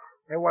way.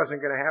 It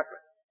wasn't going to happen.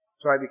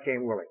 So I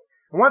became willing.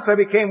 And once I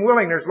became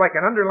willing, there's like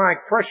an underlying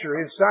pressure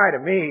inside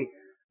of me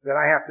that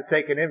I have to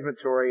take an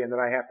inventory and that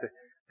I have to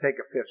take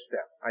a fifth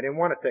step. I didn't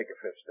want to take a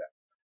fifth step.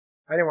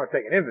 I didn't want to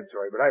take an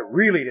inventory, but I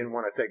really didn't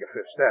want to take a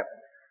fifth step.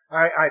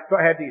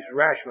 had these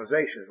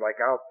rationalizations, like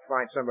I'll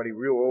find somebody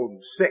real old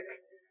and sick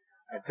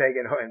and take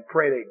it and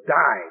pray they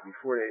die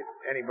before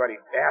anybody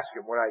asks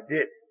them what I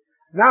did.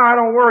 Now I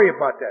don't worry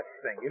about that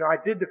thing. You know, I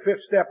did the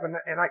fifth step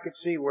and I could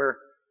see where,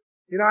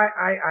 you know,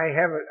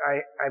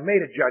 I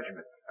made a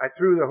judgment. I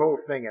threw the whole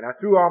thing in. I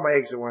threw all my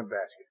eggs in one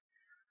basket.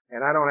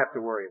 And I don't have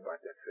to worry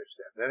about that fifth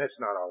step. Then it's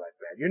not all that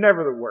bad. You're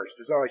never the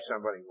worst. There's always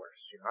somebody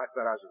worse. You know, I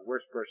thought I was the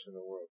worst person in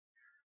the world.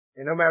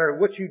 And no matter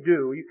what you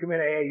do, you come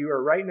in AA, you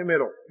are right in the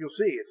middle. You'll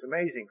see. It's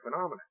amazing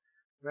phenomenon.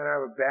 No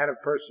matter how bad a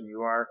person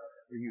you are,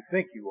 or you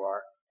think you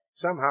are,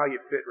 somehow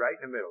you fit right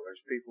in the middle.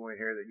 There's people in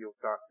here that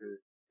you'll talk to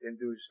and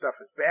do stuff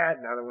that's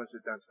bad, and other ones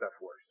that done stuff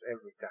worse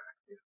every time.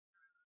 You know?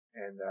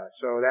 And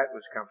so that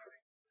was comforting.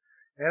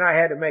 And I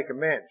had to make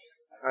amends.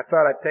 I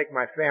thought I'd take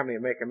my family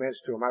and make amends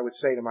to them. I would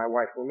say to my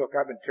wife, well, look,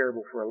 I've been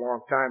terrible for a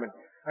long time, and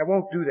I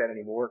won't do that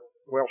anymore.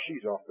 Well,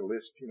 she's off the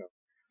list, you know.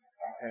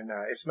 And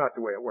it's not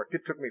the way it worked.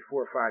 It took me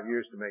 4 or 5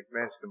 years to make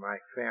amends to my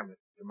family,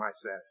 to my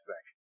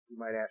satisfaction. You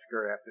might ask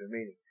her after the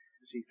meeting,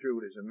 is he through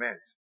with his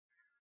amends?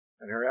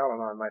 And her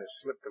Al-Anon might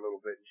have slipped a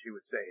little bit, and she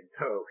would say,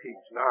 no,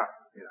 he's not,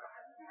 you know.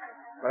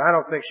 But I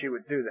don't think she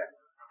would do that.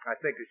 I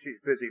think that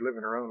she's busy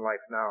living her own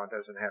life now and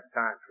doesn't have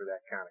time for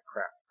that kind of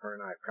crap. Her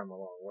and I have come a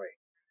long way.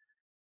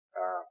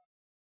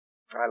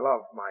 I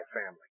love my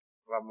family,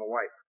 love my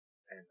wife,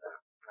 and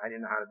I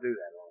didn't know how to do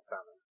that a long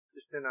time ago.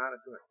 Just didn't know how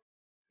to do it.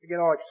 I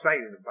get all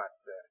excited about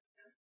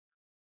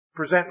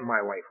presenting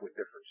my wife with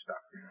different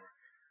stuff,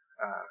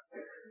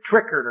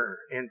 tricking her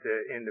into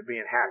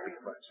being happy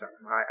about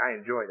something. I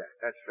enjoy that.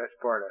 That's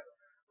part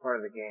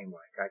of the game.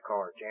 Like I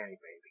call her Janny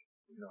Baby.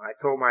 You know, I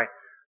told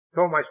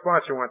my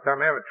sponsor one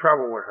time, I'm having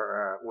trouble with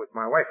her, with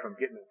my wife. we're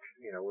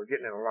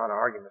getting in a lot of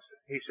arguments.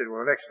 He said,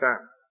 well, next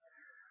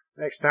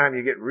time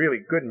you get really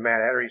good and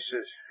mad at her, he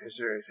says,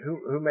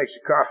 who makes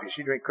the coffee? Does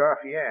she drink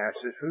coffee? Yeah. I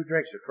says, who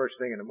drinks it first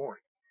thing in the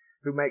morning?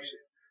 Who makes it?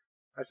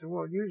 I said,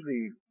 well,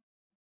 usually,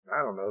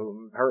 I don't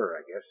know, her,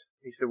 I guess.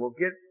 He said, well,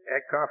 get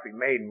that coffee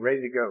made and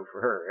ready to go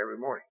for her every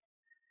morning.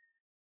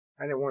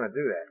 I didn't want to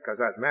do that because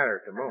I was mad at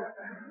her at the moment.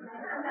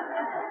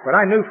 But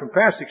I knew from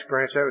past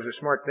experience that was a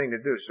smart thing to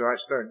do, so I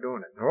started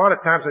doing it. And a lot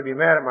of times I'd be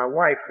mad at my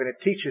wife, and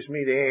it teaches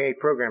me the AA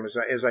program as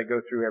I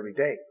go through every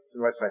day,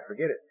 unless I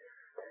forget it.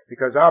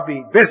 Because I'll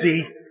be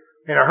busy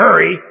in a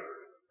hurry,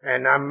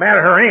 and I'm mad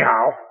at her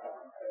anyhow,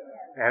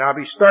 and I'll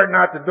be starting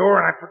out the door,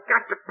 and I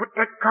forgot to put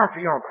that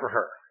coffee on for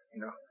her,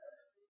 you know.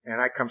 And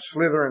I come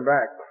slithering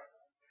back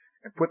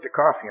and put the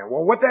coffee on.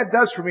 Well, what that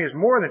does for me is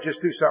more than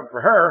just do something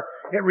for her.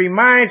 It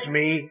reminds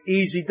me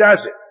easy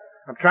does it.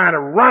 I'm trying to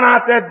run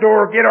out that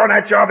door, get on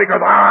that job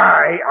because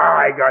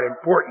I got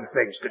important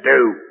things to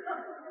do.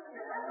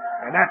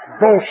 And that's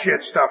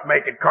bullshit stuff,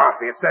 making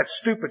coffee. It's that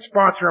stupid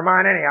sponsor of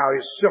mine anyhow,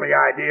 his silly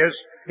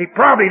ideas. He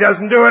probably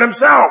doesn't do it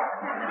himself,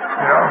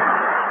 you know.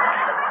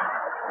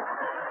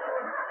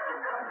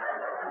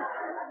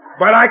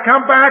 But I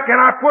come back and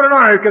I put it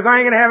on her because I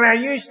ain't gonna have, are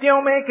you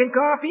still making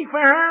coffee for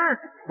her?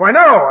 Why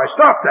no, I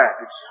stopped that.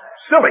 It's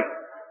silly.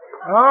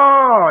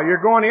 Oh,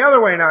 you're going the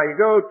other way now. You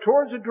go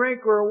towards a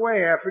drink or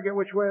away. I forget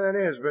which way that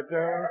is, but,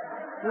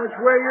 which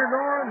way you're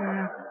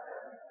going?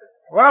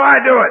 Well, I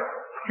do it,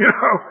 you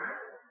know.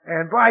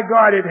 And by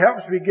God, it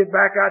helps me get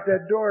back out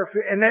that door.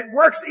 And it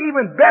works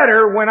even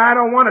better when I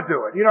don't want to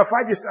do it. You know, if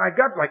I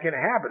got like in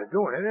a habit of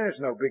doing it, then it's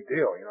no big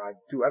deal. You know, I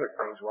do other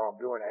things while I'm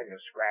doing it, you know,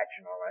 scratch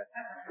and all that.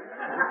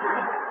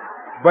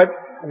 But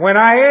when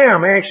I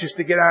am anxious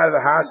to get out of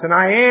the house and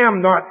I am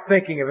not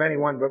thinking of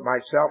anyone but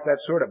myself, that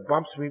sort of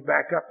bumps me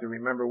back up to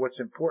remember what's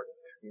important,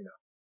 you know.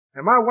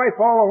 And my wife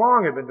all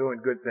along had been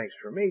doing good things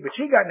for me, but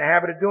she got in the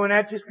habit of doing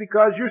that just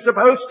because you're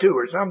supposed to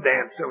or some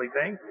damn silly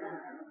thing.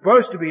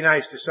 Supposed to be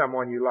nice to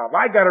someone you love.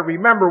 I gotta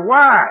remember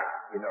why,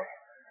 you know.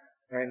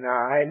 And,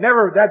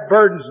 that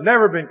burden's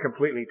never been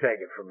completely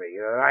taken from me. You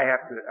know, I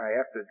have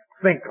to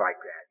think like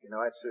that. You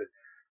know, it's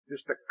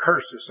just a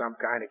curse of some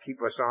kind to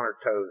keep us on our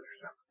toes or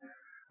something.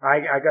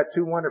 I got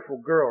 2 wonderful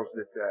girls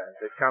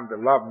that come to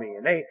love me,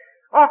 and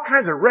all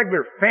kinds of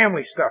regular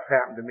family stuff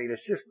happen to me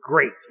that's just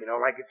great, you know,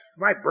 like it's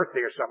my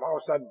birthday or something. All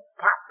of a sudden,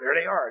 pop, there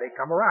they are. They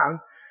come around,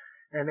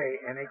 and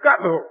they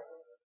got little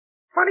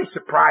funny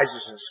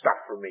surprises and stuff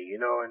for me, you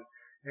know,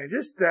 and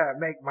just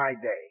make my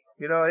day.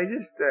 You know,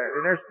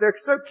 they're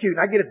so cute.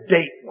 I get a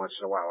date once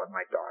in a while with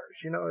my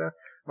daughters, you know.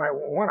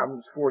 One of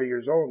them's 40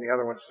 years old and the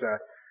other one's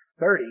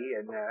 30,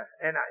 and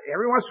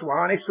every once in a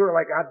while they sort of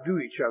like outdo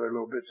each other a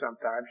little bit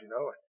sometimes, you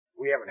know.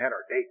 We haven't had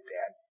our date,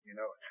 Dad, you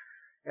know.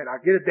 And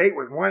I'll get a date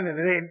with one, and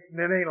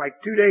then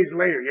like 2 days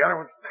later, the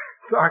other one's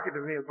talking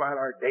to me about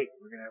our date.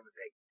 We're gonna have a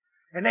date.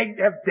 And they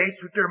have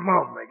dates with their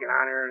mom. They get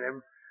on there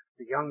and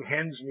the young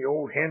hens and the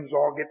old hens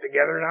all get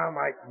together now,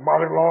 my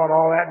mother-in-law and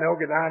all that, and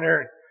they'll get down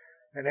there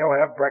and they'll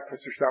have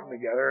breakfast or something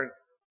together,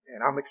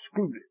 and I'm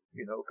excluded,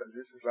 you know, because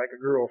this is like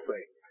a girl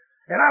thing.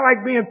 And I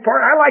like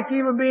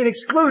even being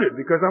excluded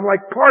because I'm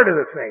like part of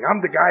the thing. I'm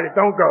the guy that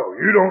don't go.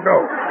 You don't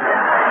go.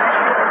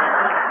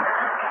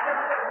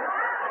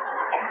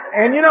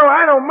 And you know,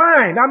 I don't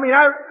mind. I mean,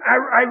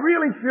 I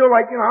really feel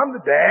like, you know, I'm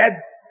the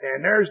dad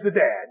and there's the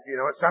dad, you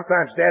know, and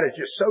sometimes dad is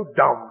just so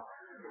dumb.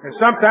 And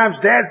sometimes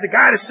dad's the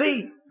guy to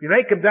see. You know,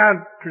 they come down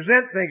and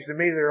present things to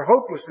me that are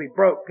hopelessly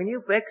broke. Can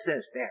you fix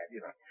this, Dad?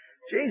 You know,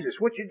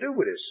 Jesus, what you do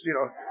with this? You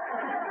know,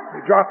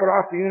 you drop it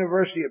off the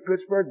University of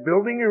Pittsburgh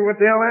building or what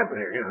the hell happened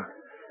here, you know?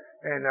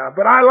 And,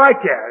 but I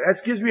like that.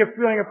 That gives me a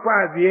feeling of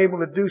pride to be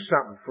able to do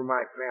something for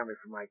my family,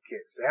 for my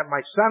kids. To have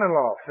my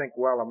son-in-law think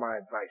well of my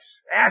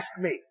advice. Ask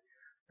me.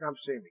 Come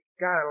see me.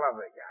 God, I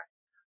love that guy.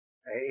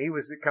 He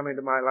was coming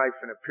to my life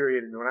in a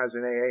period when I was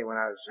in AA, when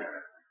I was,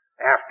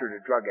 after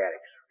the drug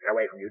addicts. Get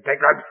away from you. Take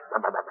drugs. I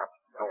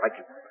don't like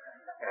you.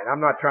 And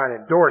I'm not trying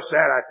to endorse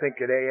that. I think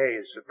that AA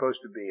is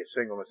supposed to be a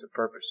singleness of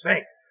purpose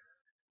thing.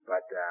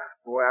 But,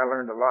 boy, I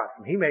learned a lot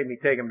from him. He made me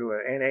take him to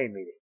an NA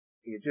meeting.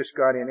 He had just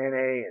got in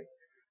NA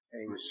and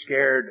he was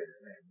scared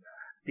and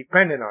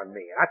dependent on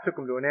me. And I took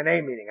him to an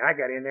NA meeting. I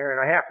got in there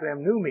and half of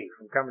them knew me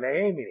from coming to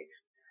AA meetings.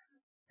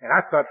 And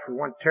I thought for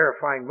one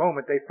terrifying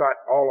moment they thought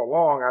all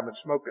along I've been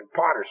smoking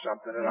pot or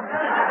something. And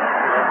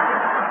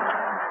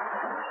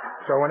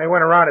so when they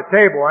went around the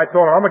table, I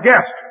told them, I'm a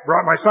guest.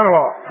 Brought my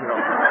son-in-law, you know.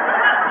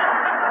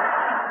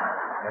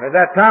 And at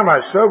that time I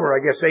was sober,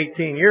 I guess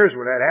 18 years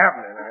when that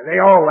happened. And they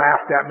all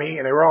laughed at me,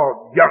 and they were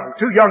all young,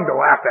 too young to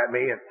laugh at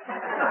me, and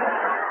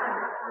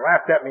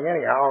laughed at me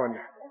anyhow. And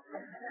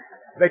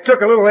they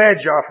took a little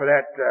edge off of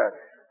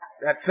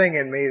that thing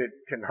in me that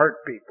can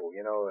hurt people,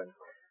 you know,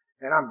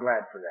 and I'm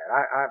glad for that.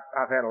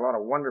 I've had a lot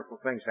of wonderful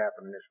things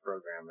happen in this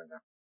program, and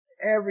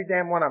every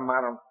damn one of them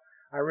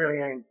I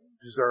really ain't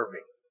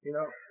deserving, you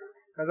know.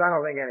 Because I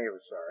don't think any of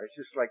us are. It's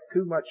just like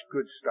too much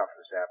good stuff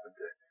has happened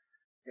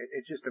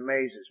it just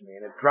amazes me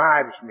and it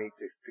drives me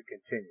to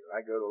continue.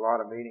 I go to a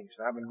lot of meetings.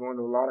 I've been going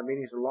to a lot of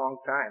meetings a long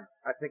time.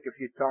 I think if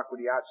you talk with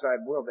the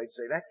outside world, they'd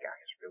say that guy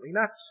is really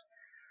nuts.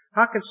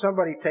 How can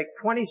somebody take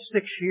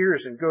 26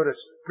 years and go to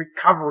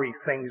recovery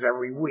things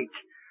every week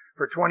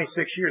for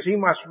 26 years? He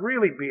must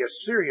really be a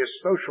serious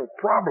social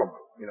problem,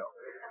 you know.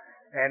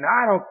 And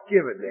I don't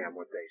give a damn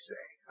what they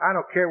say. I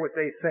don't care what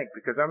they think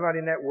because I'm not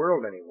in that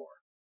world anymore.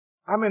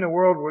 I'm in a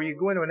world where you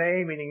go into an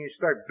AA meeting and you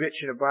start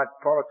bitching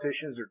about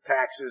politicians or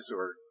taxes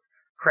or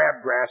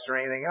crabgrass or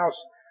anything else.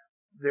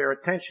 Their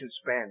attention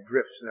span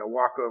drifts and they'll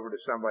walk over to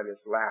somebody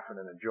that's laughing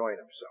and enjoying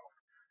himself.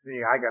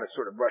 Then I gotta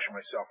sort of brush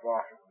myself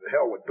off. The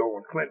hell with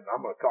Dolan Clinton.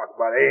 I'm gonna talk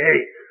about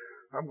AA.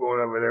 I'm going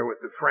over there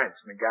with the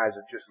friends and the guys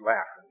that just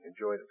laugh and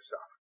enjoy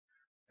themselves.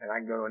 And I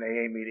can go to an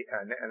AA meeting,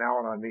 an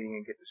Al-Anon meeting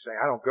and get to say,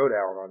 I don't go to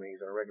Al-Anon meetings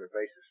on a regular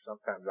basis.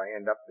 Sometimes I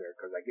end up there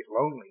because I get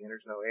lonely and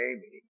there's no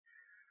AA meeting.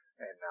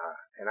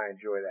 And I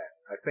enjoy that.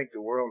 I think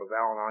the world of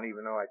Al-Anon,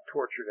 even though I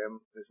torture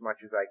them as much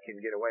as I can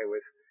get away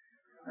with.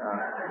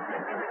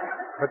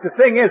 But the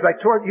thing is,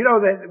 you know,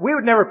 that we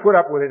would never put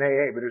up with an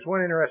AA, but there's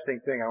one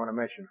interesting thing I want to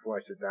mention before I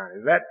sit down,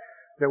 is that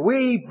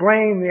we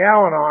blame the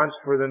Al-Anons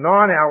for the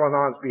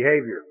non-Al-Anons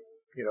behavior.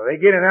 You know,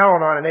 they get an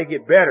Al-Anon and they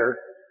get better,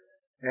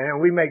 and then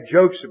we make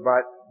jokes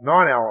about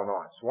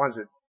non-Al-Anons, ones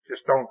that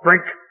just don't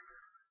drink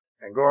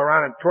and go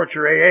around and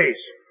torture AAs.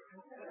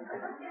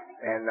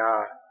 And,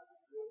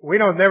 we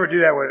don't never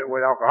do that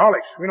with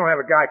alcoholics. We don't have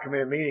a guy come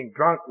in a meeting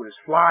drunk with his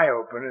fly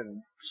open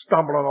and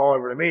stumbling all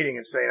over the meeting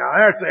and saying,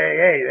 now that's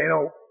AA. They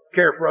don't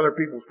care for other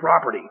people's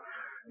property.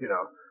 You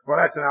know, well,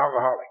 that's an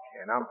alcoholic.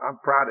 And I'm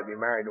proud to be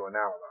married to an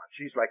Al-Anon.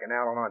 She's like an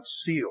Al-Anon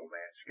seal,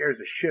 man. Scares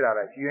the shit out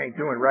of you if you ain't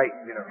doing right,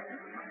 you know.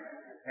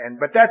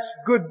 But that's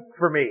good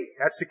for me.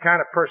 That's the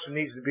kind of person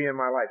needs to be in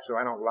my life, so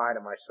I don't lie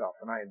to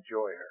myself. And I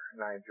enjoy her.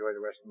 And I enjoy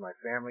the rest of my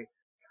family.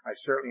 I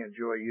certainly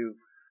enjoy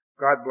you.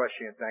 God bless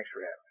you and thanks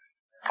for having me.